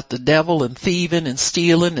less about the devil and thieving and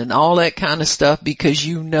stealing and all that kind of stuff because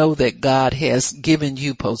you know that God has given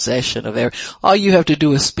you possession of everything. All you have to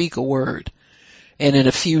do is speak a word, and in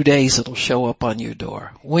a few days it'll show up on your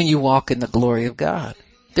door when you walk in the glory of God.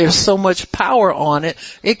 There's so much power on it,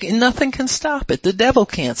 nothing can stop it. The devil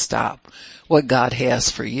can't stop what God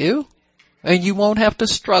has for you, and you won't have to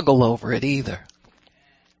struggle over it either.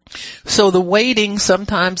 So the waiting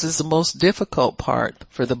sometimes is the most difficult part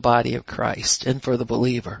for the body of Christ and for the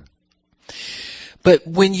believer. But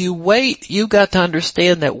when you wait, you got to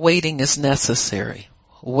understand that waiting is necessary.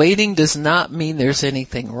 Waiting does not mean there's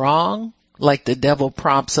anything wrong, like the devil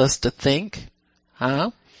prompts us to think.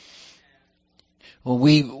 When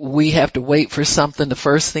we have to wait for something, the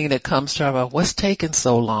first thing that comes to our mind, what's taking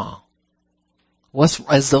so long? What's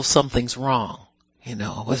as though something's wrong.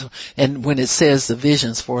 And when it says the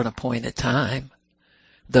vision's for an appointed time,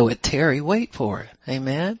 though it tarry, wait for it.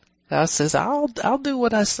 Amen. God says, I'll do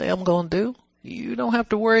what I say I'm going to do. You don't have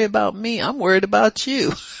to worry about me. I'm worried about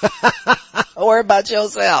you. Worry about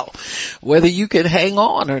yourself, whether you can hang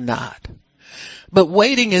on or not. But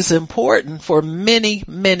waiting is important for many,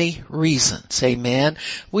 many reasons. Amen.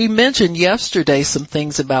 We mentioned yesterday some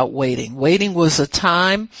things about waiting. Waiting was a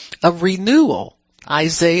time of renewal.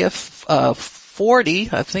 Isaiah 40,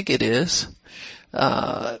 I think it is.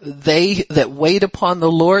 They that wait upon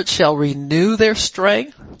the Lord shall renew their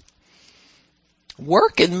strength.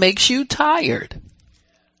 Working makes you tired.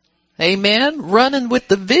 Amen. Running with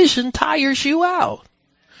the vision tires you out.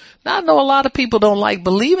 Now I know a lot of people don't like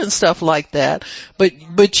believing stuff like that, but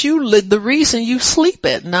the reason you sleep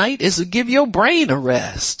at night is to give your brain a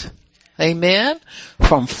rest. Amen.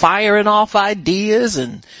 From firing off ideas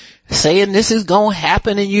and saying this is going to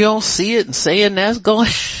happen and you don't see it, and saying that's going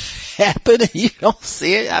to happen and you don't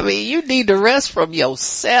see it. I mean, you need to rest from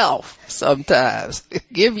yourself sometimes.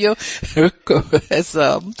 Give your, as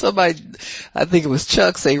somebody, I think it was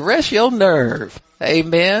Chuck, say, rest your nerve.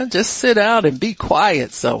 Amen. Just sit down and be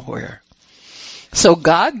quiet somewhere. So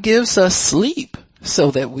God gives us sleep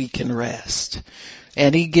so that we can rest.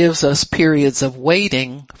 And he gives us periods of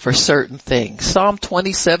waiting for certain things. Psalm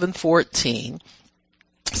 27:14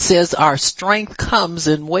 says our strength comes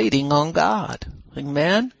in waiting on God.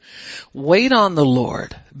 Amen. Wait on the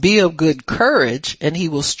Lord. Be of good courage and he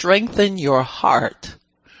will strengthen your heart.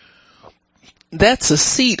 That's a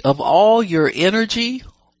seat of all your energy,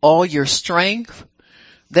 all your strength.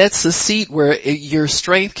 That's the seat where your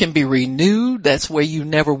strength can be renewed. That's where you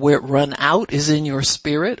never run out, is in your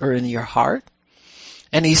spirit or in your heart.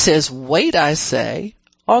 And he says, wait, I say,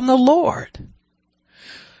 on the Lord.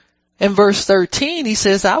 In verse 13, he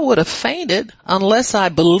says, I would have fainted unless I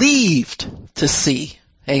believed to see,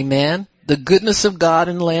 amen, the goodness of God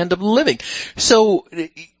in the land of the living. So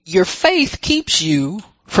your faith keeps you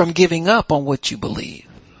from giving up on what you believe.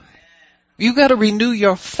 You got to renew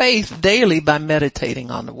your faith daily by meditating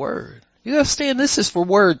on the word. You understand, this is for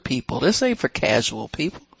word people. This ain't for casual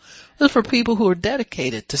people. This is for people who are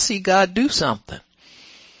dedicated to see God do something.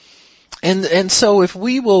 And so if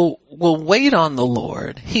we will wait on the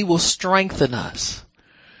Lord, he will strengthen us.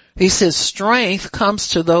 He says strength comes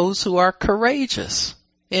to those who are courageous.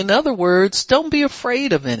 In other words, don't be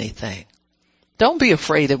afraid of anything. Don't be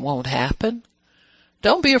afraid it won't happen.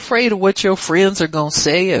 Don't be afraid of what your friends are going to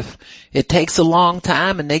say if it takes a long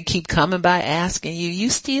time and they keep coming by asking you, you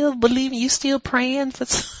still believing, you still praying for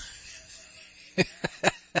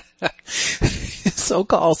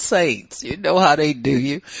so-called saints. You know how they do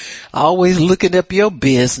you. Always looking up your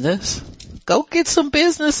business. Go get some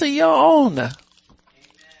business of your own.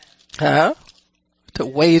 Huh? To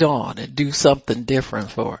wait on and do something different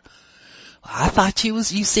for. I thought you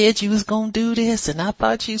said you was gonna do this, and I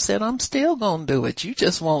thought you said I'm still gonna do it. You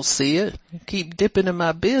just won't see it. You keep dipping in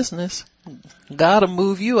my business. Gotta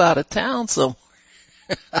move you out of town somewhere.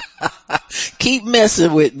 Keep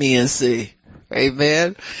messing with me and see.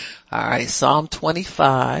 Amen. Alright, Psalm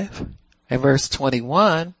 25 and verse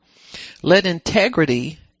 21. Let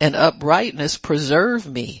integrity and uprightness preserve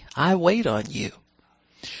me. I wait on you.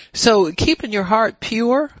 So keeping your heart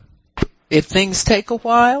pure, if things take a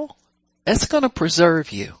while, that's going to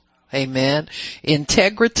preserve you. Amen.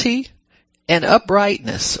 Integrity and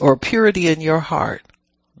uprightness or purity in your heart.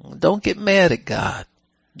 Don't get mad at God.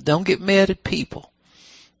 Don't get mad at people.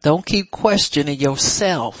 Don't keep questioning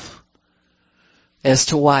yourself as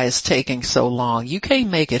to why it's taking so long. You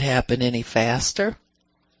can't make it happen any faster.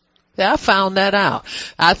 I found that out.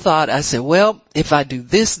 I said, well, if I do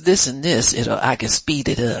this, this, and this, I can speed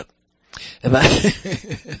it up.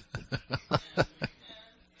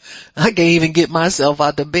 I can't even get myself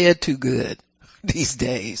out of bed too good these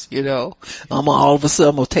days, all of a sudden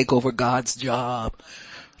I'm going to take over God's job.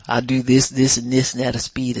 I do this, this, and this, and that'll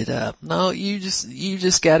speed it up. No, you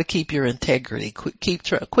just got to keep your integrity.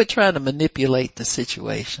 Quit trying to manipulate the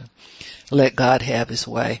situation. Let God have his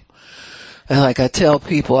way. And like I tell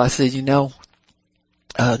people, I said,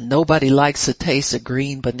 nobody likes the taste of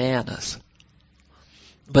green bananas.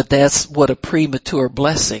 But that's what a premature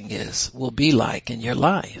blessing will be like in your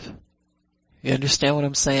life. You understand what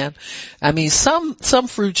I'm saying? I mean, some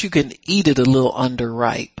fruits you can eat it a little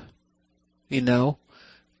underripe.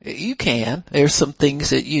 You can. There's some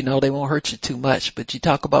things that, they won't hurt you too much. But you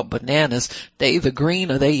talk about bananas, they either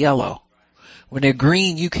green or they yellow. When they're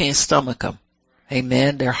green, you can't stomach them.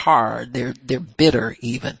 Amen. They're hard. They're bitter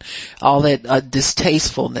even. All that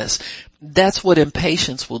distastefulness. That's what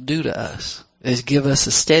impatience will do to us, is give us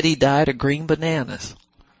a steady diet of green bananas.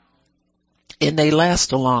 And they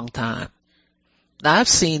last a long time. Now, I've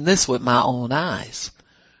seen this with my own eyes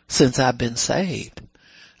since I've been saved.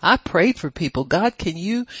 I prayed for people. God, can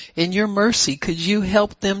you, in your mercy, could you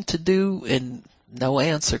help them to do, and no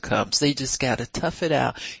answer comes. They just got to tough it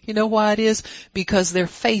out. You know why it is? Because their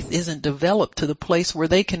faith isn't developed to the place where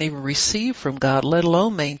they can even receive from God, let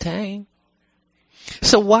alone maintain.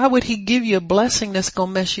 So why would he give you a blessing that's going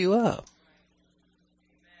to mess you up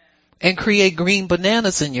and create green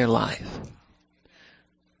bananas in your life?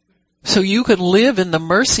 So you can live in the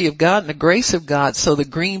mercy of God and the grace of God, so the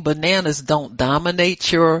green bananas don't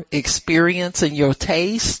dominate your experience and your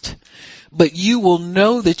taste. But you will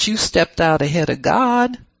know that you stepped out ahead of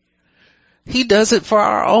God. He does it for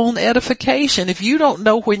our own edification. If you don't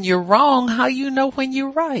know when you're wrong, how you know when you're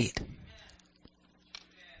right?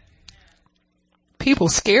 People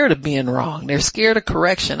scared of being wrong. They're scared of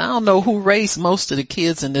correction. I don't know who raised most of the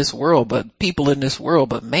kids in this world, but people in this world,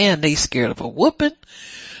 but man, they scared of a whooping.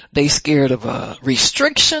 They scared of a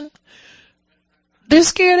restriction. They're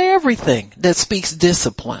scared of everything that speaks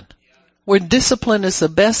discipline. Where discipline is the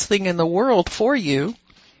best thing in the world for you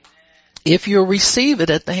if you'll receive it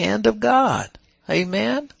at the hand of God.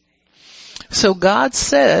 Amen. So God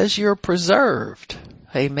says you're preserved.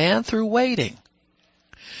 Amen. Through waiting.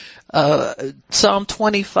 Psalm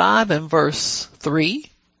 25 and verse 3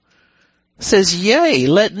 says, yea,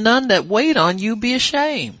 let none that wait on you be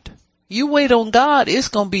ashamed. You wait on God, it's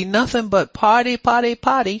going to be nothing but party, party,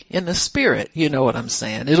 party in the spirit. You know what I'm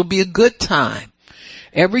saying? It'll be a good time.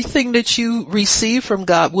 Everything that you receive from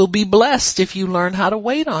God will be blessed if you learn how to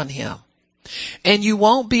wait on Him. And you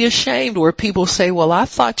won't be ashamed where people say, well, I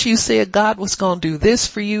thought you said God was going to do this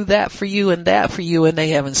for you, that for you, and that for you, and they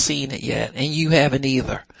haven't seen it yet. And you haven't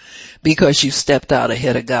either, because you stepped out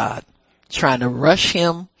ahead of God, trying to rush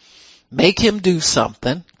Him, make Him do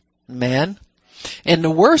something, man. And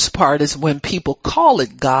the worst part is when people call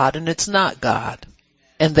it God and it's not God,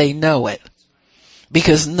 and they know it,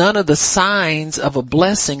 because none of the signs of a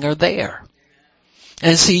blessing are there.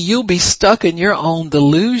 And see, you'll be stuck in your own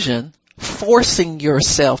delusion, forcing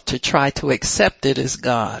yourself to try to accept it as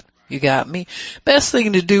God. You got me? Best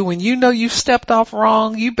thing to do when you know you've stepped off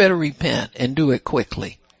wrong, you better repent and do it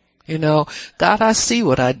quickly. You know, God, I see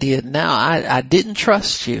what I did now. I didn't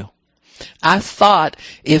trust you. I thought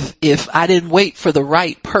if I didn't wait for the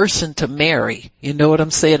right person to marry, you know what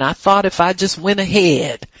I'm saying? I thought if I just went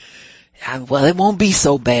ahead, well, it won't be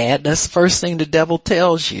so bad. That's the first thing the devil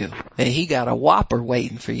tells you. And he got a whopper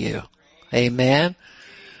waiting for you. Amen.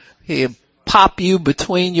 He'll pop you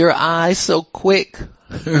between your eyes so quick.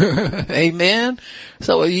 Amen.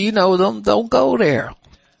 So, you know, don't go there.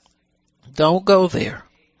 Don't go there.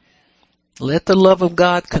 Let the love of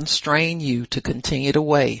God constrain you to continue to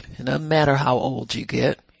wait. It doesn't matter how old you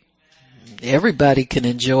get. Everybody can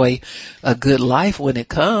enjoy a good life when it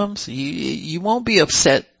comes. You won't be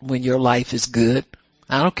upset when your life is good.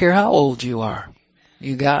 I don't care how old you are.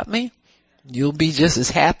 You got me? You'll be just as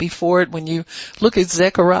happy for it when you look at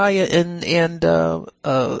Zechariah and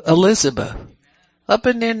Elizabeth up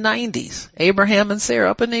in their 90s. Abraham and Sarah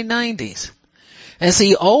up in their 90s. And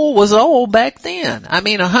see, old was old back then. I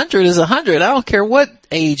mean, 100 is 100. I don't care what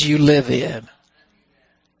age you live in.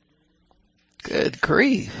 Good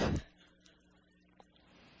grief.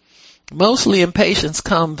 Mostly impatience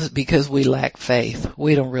comes because we lack faith.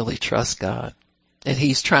 We don't really trust God. And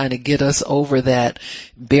He's trying to get us over that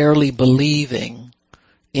barely believing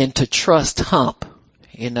into trust hump.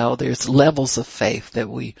 You know, there's levels of faith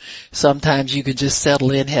that sometimes you can just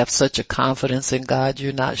settle in, have such a confidence in God,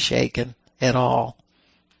 you're not shaken at all.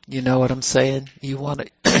 You know what I'm saying? You want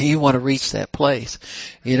to reach that place.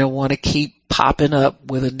 You don't want to keep popping up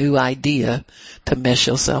with a new idea to mess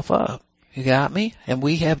yourself up. You got me? And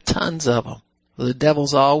we have tons of them. The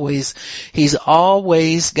devil's he's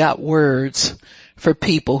always got words for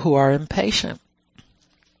people who are impatient.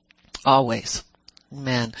 Always.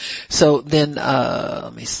 Man. So then,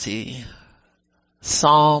 let me see.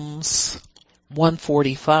 Psalms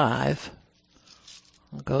 145.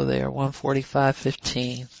 I'll go there,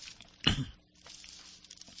 145:15.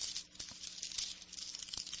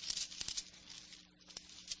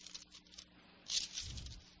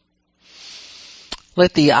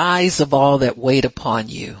 Let the eyes of all that wait upon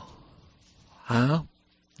you,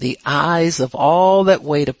 the eyes of all that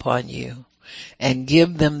wait upon you, and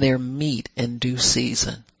give them their meat in due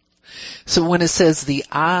season. So when it says the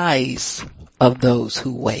eyes of those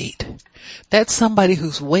who wait, that's somebody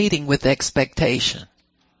who's waiting with expectation.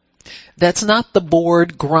 That's not the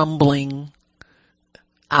bored grumbling,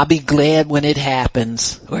 I'll be glad when it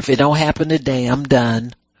happens, or if it don't happen today, I'm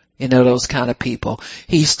done. You know, those kind of people.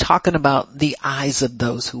 He's talking about the eyes of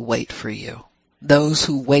those who wait for you. Those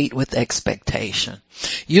who wait with expectation.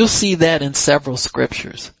 You'll see that in several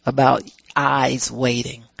scriptures about eyes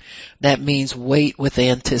waiting. That means wait with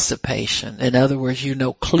anticipation. In other words, you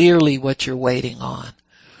know clearly what you're waiting on.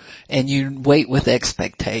 And you wait with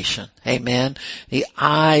expectation. Amen. The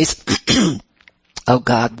eyes of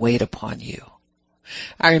God wait upon you.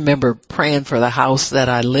 I remember praying for the house that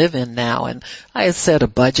I live in now, and I had set a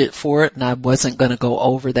budget for it, and I wasn't going to go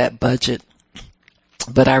over that budget.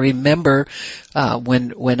 But I remember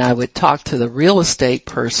when I would talk to the real estate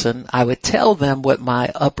person, I would tell them what my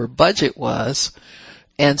upper budget was.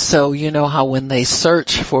 And so you know how when they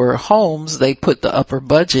search for homes, they put the upper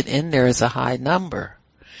budget in there as a high number.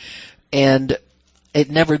 And it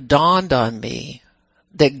never dawned on me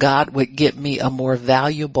that God would get me a more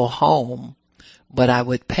valuable home, but I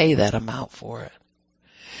would pay that amount for it.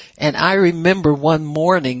 And I remember one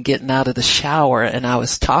morning getting out of the shower, and I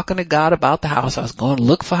was talking to God about the house. I was going to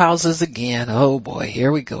look for houses again. Oh boy,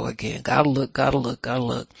 here we go again. Gotta look.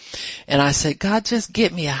 And I said, God, just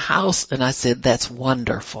get me a house. And I said, that's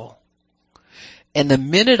wonderful. And the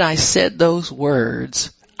minute I said those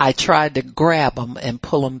words, I tried to grab them and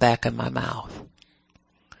pull them back in my mouth.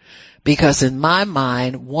 Because in my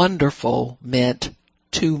mind, wonderful meant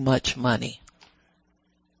too much money.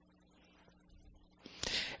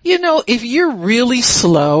 You know, if you're really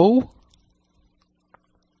slow,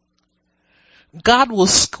 God will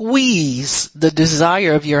squeeze the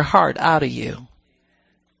desire of your heart out of you.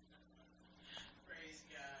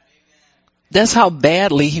 That's how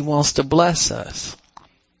badly he wants to bless us.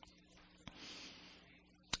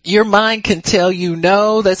 Your mind can tell you,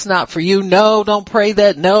 no, that's not for you. No, don't pray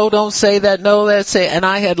that. No, don't say that. No, that's it. And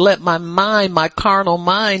I had let my mind, my carnal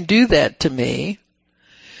mind, do that to me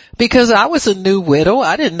because I was a new widow.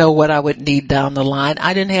 I didn't know what I would need down the line.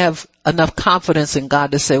 I didn't have enough confidence in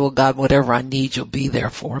God to say, well, God, whatever I need, you'll be there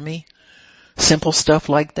for me. Simple stuff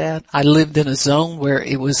like that. I lived in a zone where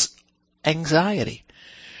it was anxiety.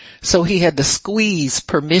 So he had to squeeze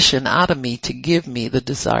permission out of me to give me the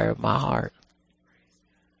desire of my heart.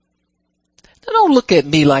 Now, don't look at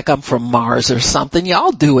me like I'm from Mars or something.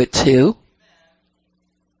 Y'all do it too.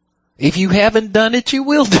 If you haven't done it, you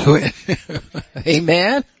will do it.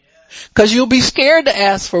 Amen? Because you'll be scared to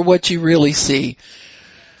ask for what you really see.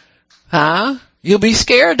 Huh? You'll be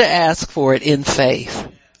scared to ask for it in faith.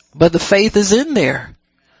 But the faith is in there.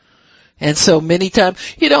 And so many times,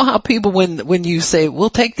 you know how people, when you say,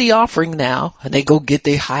 we'll take the offering now, and they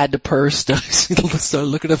hide the purse, start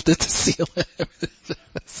looking up at the ceiling.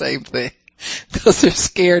 Same thing. Because they're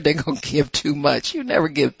scared they're going to give too much. You never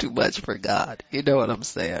give too much for God. You know what I'm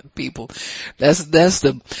saying? People,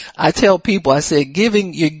 I tell people, I say,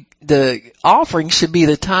 the offering should be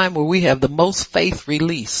the time where we have the most faith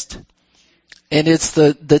released. And it's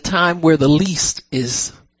the time where the least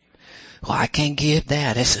is. Well, I can't give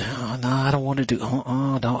that. It's, oh, no, I don't want to do,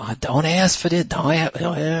 don't ask for this.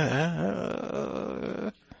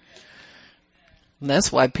 And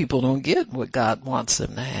that's why people don't get what God wants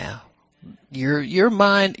them to have. Your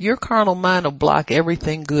mind, your carnal mind will block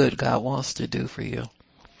everything good God wants to do for you.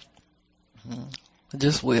 It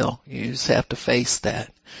just will. You just have to face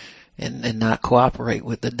that and not cooperate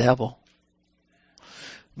with the devil.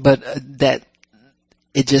 But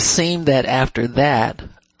it just seemed that after that,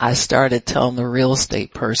 I started telling the real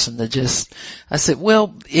estate person I said,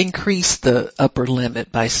 well, increase the upper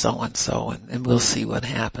limit by so and so and we'll see what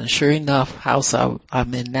happens. Sure enough, house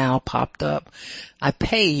I'm in now popped up. I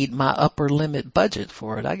paid my upper limit budget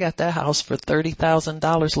for it. I got that house for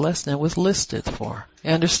 $30,000 less than it was listed for. You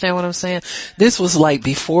understand what I'm saying? This was like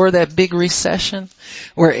before that big recession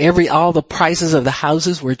where all the prices of the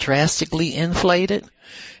houses were drastically inflated.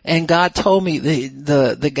 And God told me,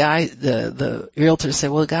 the guy, the realtor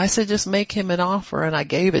said, well, the guy said, just make him an offer. And I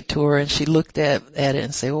gave it to her and she looked at it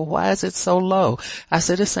and said, well, why is it so low? I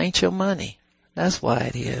said, this ain't your money. That's why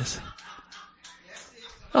it is.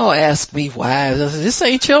 Don't ask me why. This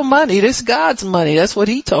ain't your money. This is God's money. That's what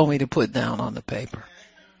he told me to put down on the paper.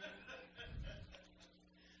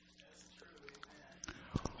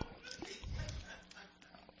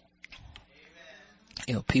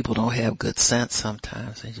 You know, people don't have good sense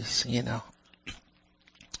sometimes. They just,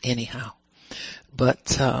 anyhow.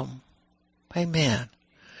 But, amen.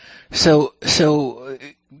 So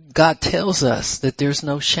God tells us that there's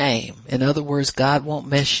no shame. In other words, God won't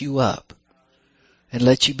mess you up and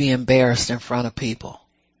let you be embarrassed in front of people.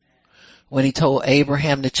 When he told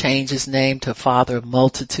Abraham to change his name to father of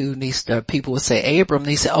multitude, people would say Abram, and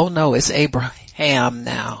he said, oh no, it's Abraham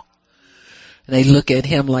now. And they look at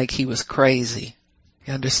him like he was crazy.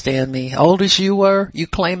 You understand me? Old as you were, you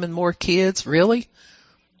claiming more kids? Really?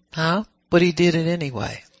 Huh? But he did it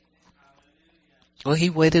anyway. Well, he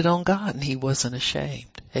waited on God and he wasn't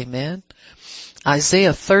ashamed. Amen.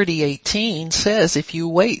 Isaiah 30:18 says, if you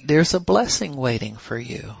wait, there's a blessing waiting for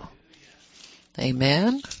you.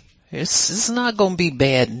 Amen. It's not going to be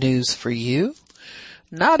bad news for you.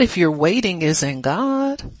 Not if your waiting is in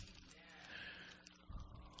God.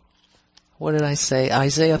 What did I say?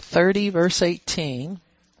 Isaiah 30 verse 18.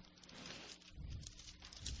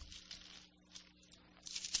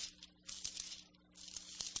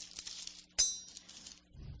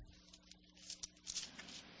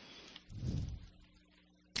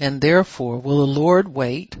 And therefore will the Lord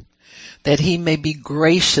wait, that he may be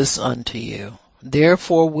gracious unto you.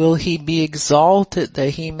 Therefore will he be exalted, that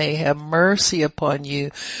he may have mercy upon you.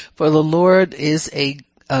 For the Lord is a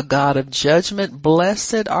God of judgment.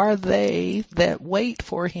 Blessed are they that wait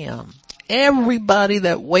for him. Everybody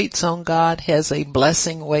that waits on God has a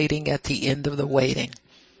blessing waiting at the end of the waiting.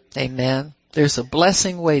 Amen. There's a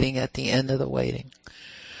blessing waiting at the end of the waiting.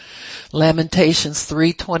 Lamentations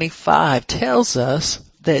 3:25 tells us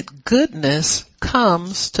that goodness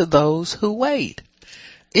comes to those who wait.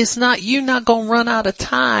 It's not, you're not going to run out of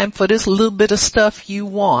time for this little bit of stuff you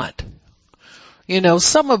want. You know,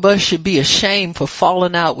 some of us should be ashamed for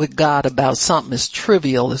falling out with God about something as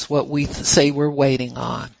trivial as what we say we're waiting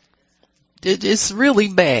on. It's really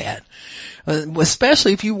bad.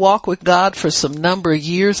 Especially if you walk with God for some number of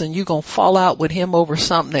years and you're going to fall out with him over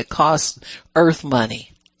something that costs earth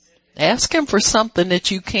money. Ask him for something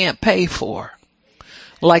that you can't pay for.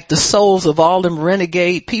 like the souls of all them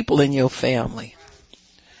renegade people in your family.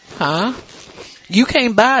 Huh? You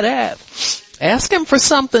can't buy that. Ask him for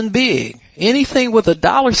something big. Anything with a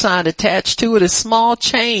dollar sign attached to it is small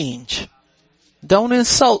change. Don't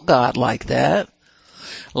insult God like that.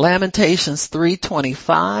 Lamentations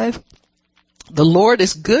 3:25. The Lord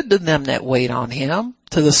is good to them that wait on him,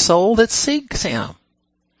 to the soul that seeks him.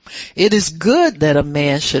 It is good that a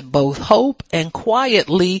man should both hope and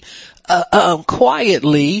quietly,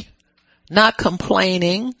 not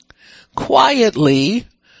complaining, quietly,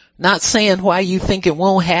 not saying why you think it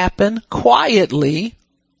won't happen, quietly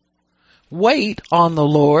wait on the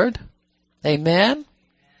Lord. Amen.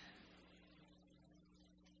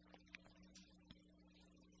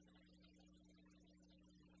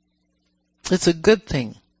 It's a good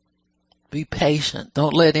thing. Be patient.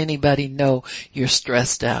 Don't let anybody know you're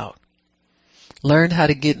stressed out. Learn how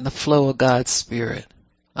to get in the flow of God's Spirit.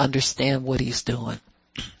 Understand what he's doing.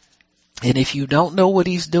 And if you don't know what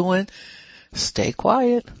he's doing, stay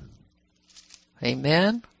quiet.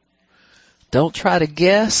 Amen. Don't try to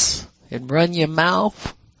guess and run your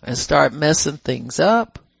mouth and start messing things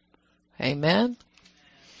up. Amen.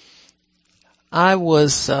 I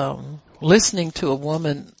was listening to a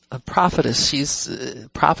woman, a prophetess. She's a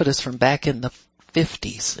prophetess from back in the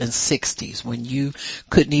 50s and 60s when you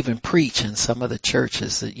couldn't even preach in some of the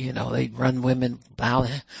churches that, they'd run women out.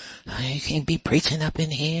 You can't be preaching up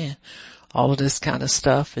in here. All of this kind of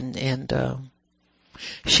stuff. And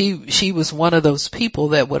she was one of those people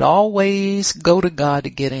that would always go to God to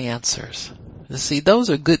get answers. You see, those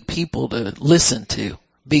are good people to listen to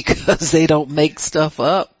because they don't make stuff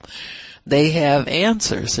up. They have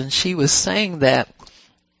answers. And she was saying that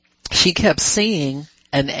she kept seeing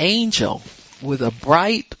an angel with a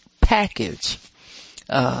bright package,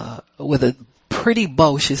 with a pretty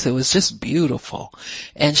bow. She said it was just beautiful.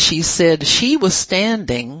 And she said she was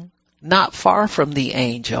standing not far from the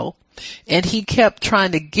angel and he kept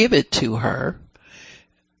trying to give it to her,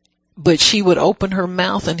 but she would open her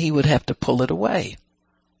mouth and he would have to pull it away.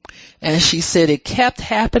 And she said it kept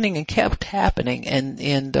happening and kept happening.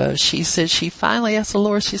 And she said she finally asked the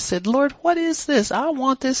Lord, she said, Lord, what is this? I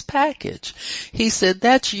want this package. He said,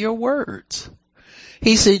 that's your words.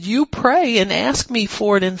 He said, you pray and ask me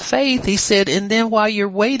for it in faith. He said, and then while you're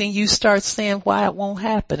waiting, you start saying why it won't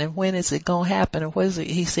happen and when is it going to happen and what is it?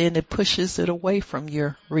 He said, and it pushes it away from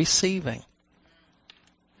your receiving.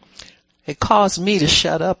 It caused me to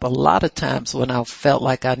shut up a lot of times when I felt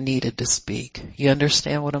like I needed to speak. You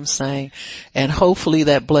understand what I'm saying? And hopefully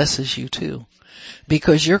that blesses you too.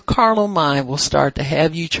 Because your carnal mind will start to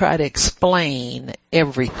have you try to explain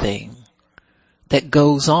everything that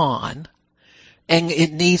goes on, and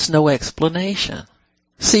it needs no explanation.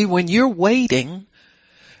 See, when you're waiting,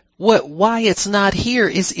 why it's not here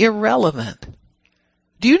is irrelevant.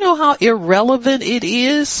 Do you know how irrelevant it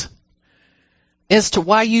is? As to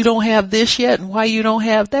why you don't have this yet and why you don't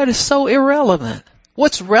have that is so irrelevant.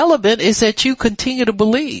 What's relevant is that you continue to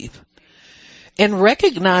believe and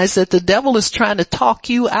recognize that the devil is trying to talk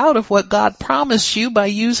you out of what God promised you by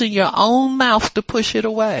using your own mouth to push it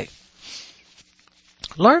away.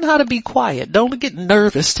 Learn how to be quiet. Don't get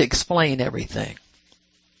nervous to explain everything.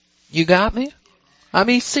 You got me? I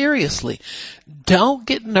mean, seriously, don't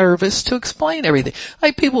get nervous to explain everything.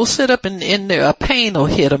 Like people sit up and a pain will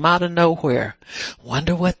hit them out of nowhere.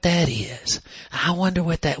 Wonder what that is. I wonder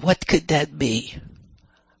what could that be?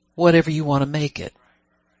 Whatever you want to make it.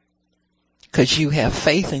 Because you have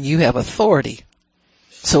faith and you have authority.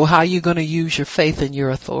 So how are you going to use your faith and your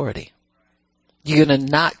authority? You're going to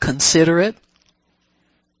not consider it?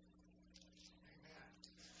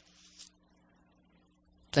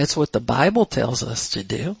 That's what the Bible tells us to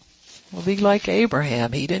do. We'll be like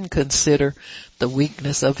Abraham. He didn't consider the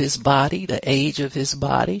weakness of his body, the age of his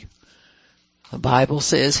body. The Bible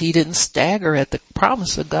says he didn't stagger at the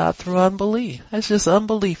promise of God through unbelief. That's just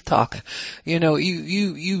unbelief talking.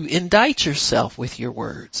 You indict yourself with your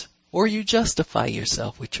words, or you justify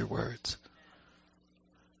yourself with your words.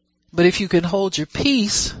 But if you can hold your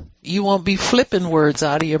peace, you won't be flipping words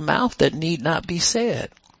out of your mouth that need not be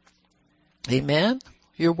said. Amen?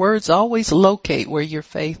 Your words always locate where your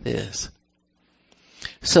faith is.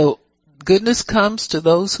 So goodness comes to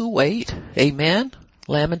those who wait. Amen.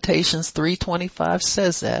 Lamentations 3:25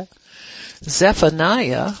 says that.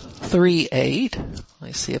 Zephaniah 3:8. Let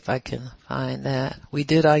me see if I can find that. We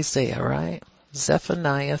did Isaiah, right?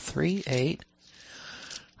 Zephaniah 3:8.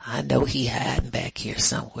 I know he hiding back here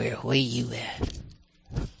somewhere. Where you at?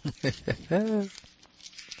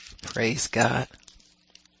 Praise God.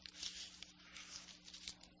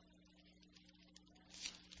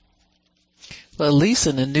 Well, at least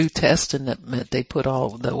in the New Testament, they put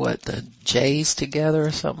all the J's together or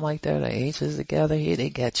something like that, or H's together. Here they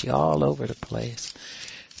got you all over the place.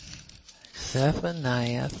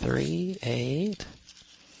 Zephaniah 3:8.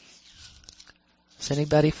 Has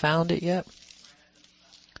anybody found it yet?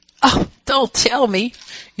 Oh, don't tell me.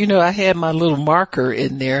 You know, I had my little marker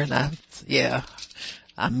in there and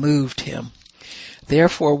I moved him.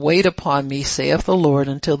 Therefore wait upon me, saith the Lord,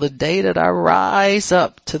 until the day that I rise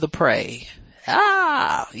up to the prey.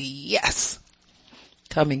 Ah, yes.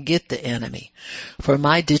 Come and get the enemy. For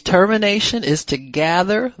my determination is to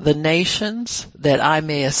gather the nations, that I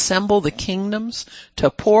may assemble the kingdoms,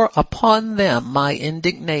 to pour upon them my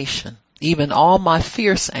indignation, even all my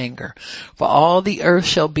fierce anger. For all the earth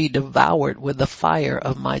shall be devoured with the fire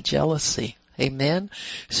of my jealousy. Amen.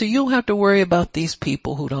 So you don't have to worry about these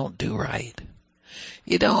people who don't do right.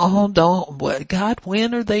 You what, God,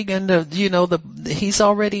 when are they going to, he's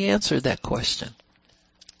already answered that question.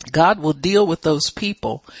 God will deal with those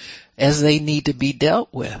people as they need to be dealt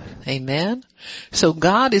with. Amen. So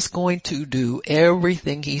God is going to do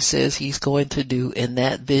everything he says he's going to do in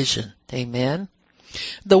that vision. Amen.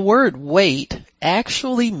 The word wait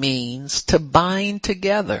actually means to bind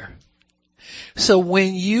together. So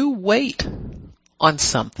when you wait on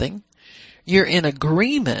something, you're in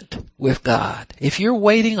agreement with God. If you're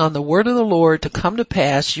waiting on the word of the Lord to come to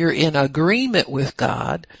pass, you're in agreement with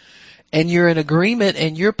God, and you're in agreement,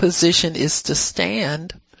 and your position is to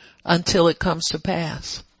stand until it comes to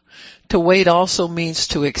pass. To wait also means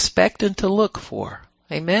to expect and to look for.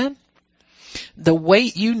 Amen? The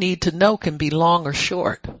wait you need to know can be long or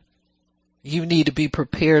short. You need to be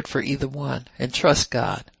prepared for either one and trust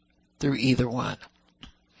God through either one.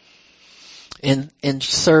 In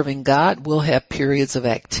serving God, we'll have periods of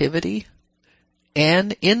activity,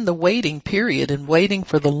 and in the waiting period and waiting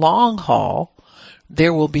for the long haul,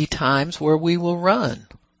 there will be times where we will run,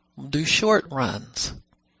 we'll do short runs.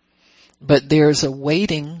 But there's a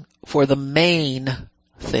waiting for the main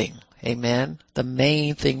thing. Amen. The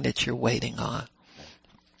main thing that you're waiting on.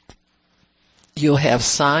 You'll have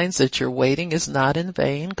signs that your waiting is not in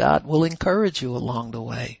vain. God will encourage you along the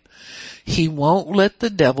way. He won't let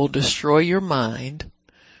the devil destroy your mind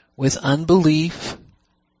with unbelief,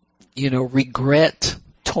 regret,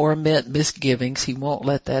 torment, misgivings. He won't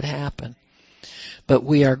let that happen. But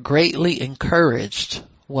we are greatly encouraged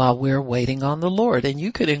while we're waiting on the Lord. And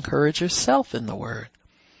you could encourage yourself in the word.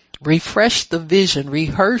 Refresh the vision,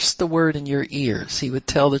 rehearse the word in your ears. He would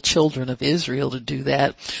tell the children of Israel to do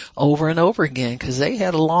that over and over again because they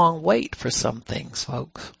had a long wait for some things,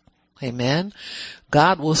 folks. Amen.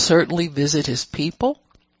 God will certainly visit his people,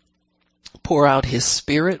 pour out his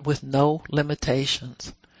spirit with no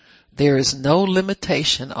limitations. There is no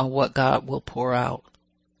limitation on what God will pour out.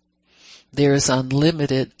 There is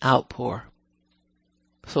unlimited outpour.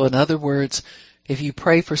 So in other words, if you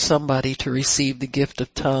pray for somebody to receive the gift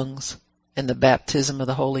of tongues and the baptism of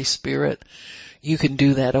the Holy Spirit, you can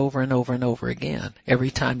do that over and over and over again. Every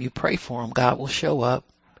time you pray for them, God will show up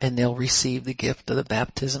and they'll receive the gift of the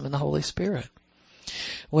baptism in the Holy Spirit.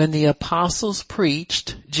 When the apostles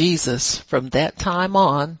preached Jesus, from that time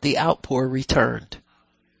on, the outpour returned.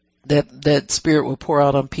 That Spirit will pour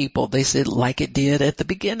out on people. They said, like it did at the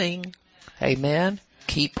beginning. Amen.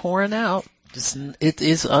 Keep pouring out. It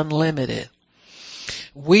is unlimited.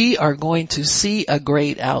 We are going to see a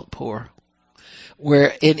great outpour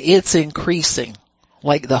and it's increasing.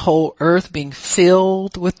 Like the whole earth being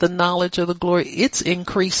filled with the knowledge of the glory. It's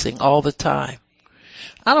increasing all the time.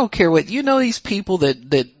 I don't care what, these people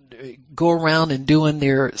that go around and doing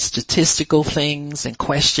their statistical things and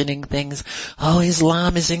questioning things. Oh,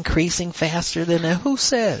 Islam is increasing faster than that. Who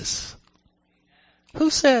says? Who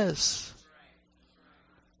says?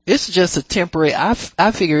 It's just a temporary,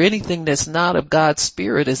 I figure anything that's not of God's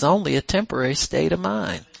Spirit is only a temporary state of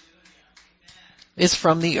mind. It's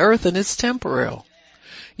from the earth and it's temporal.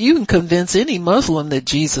 You can convince any Muslim that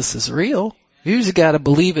Jesus is real. You just gotta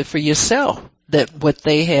believe it for yourself, that what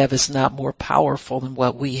they have is not more powerful than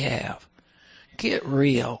what we have. Get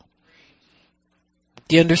real.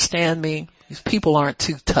 Do you understand me? These people aren't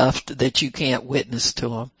too tough that you can't witness to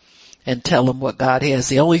them and tell them what God has.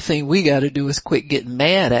 The only thing we gotta do is quit getting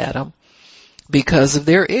mad at them because of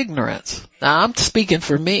their ignorance. Now I'm speaking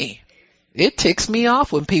for me. It ticks me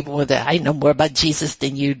off when people want that. I know more about Jesus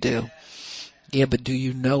than you do. Yeah, but do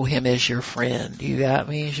you know him as your friend? You got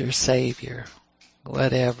me as your savior?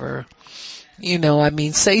 Whatever.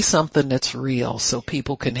 Say something that's real so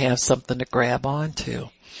people can have something to grab onto.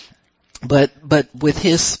 But with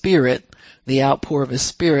his Spirit, the outpour of his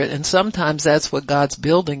Spirit. And sometimes that's what God's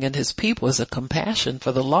building in his people, is a compassion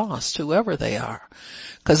for the lost, whoever they are.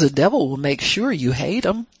 Because the devil will make sure you hate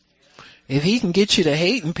them. If he can get you to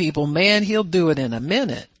hating people, man, he'll do it in a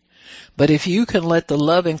minute. But if you can let the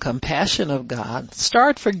love and compassion of God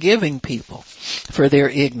start forgiving people for their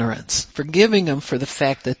ignorance, forgiving them for the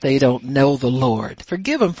fact that they don't know the Lord,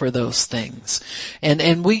 forgive them for those things.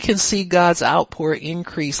 And we can see God's outpour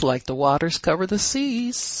increase like the waters cover the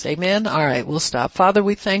seas. Amen. All right, we'll stop. Father,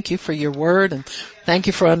 we thank you for your word and thank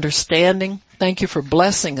you for understanding. Thank you for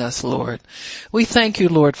blessing us, Lord. We thank you,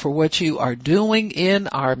 Lord, for what you are doing in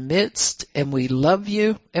our midst, and we love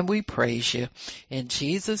you and we praise you. In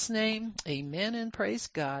Jesus' name, amen and praise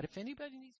God. If anybody needs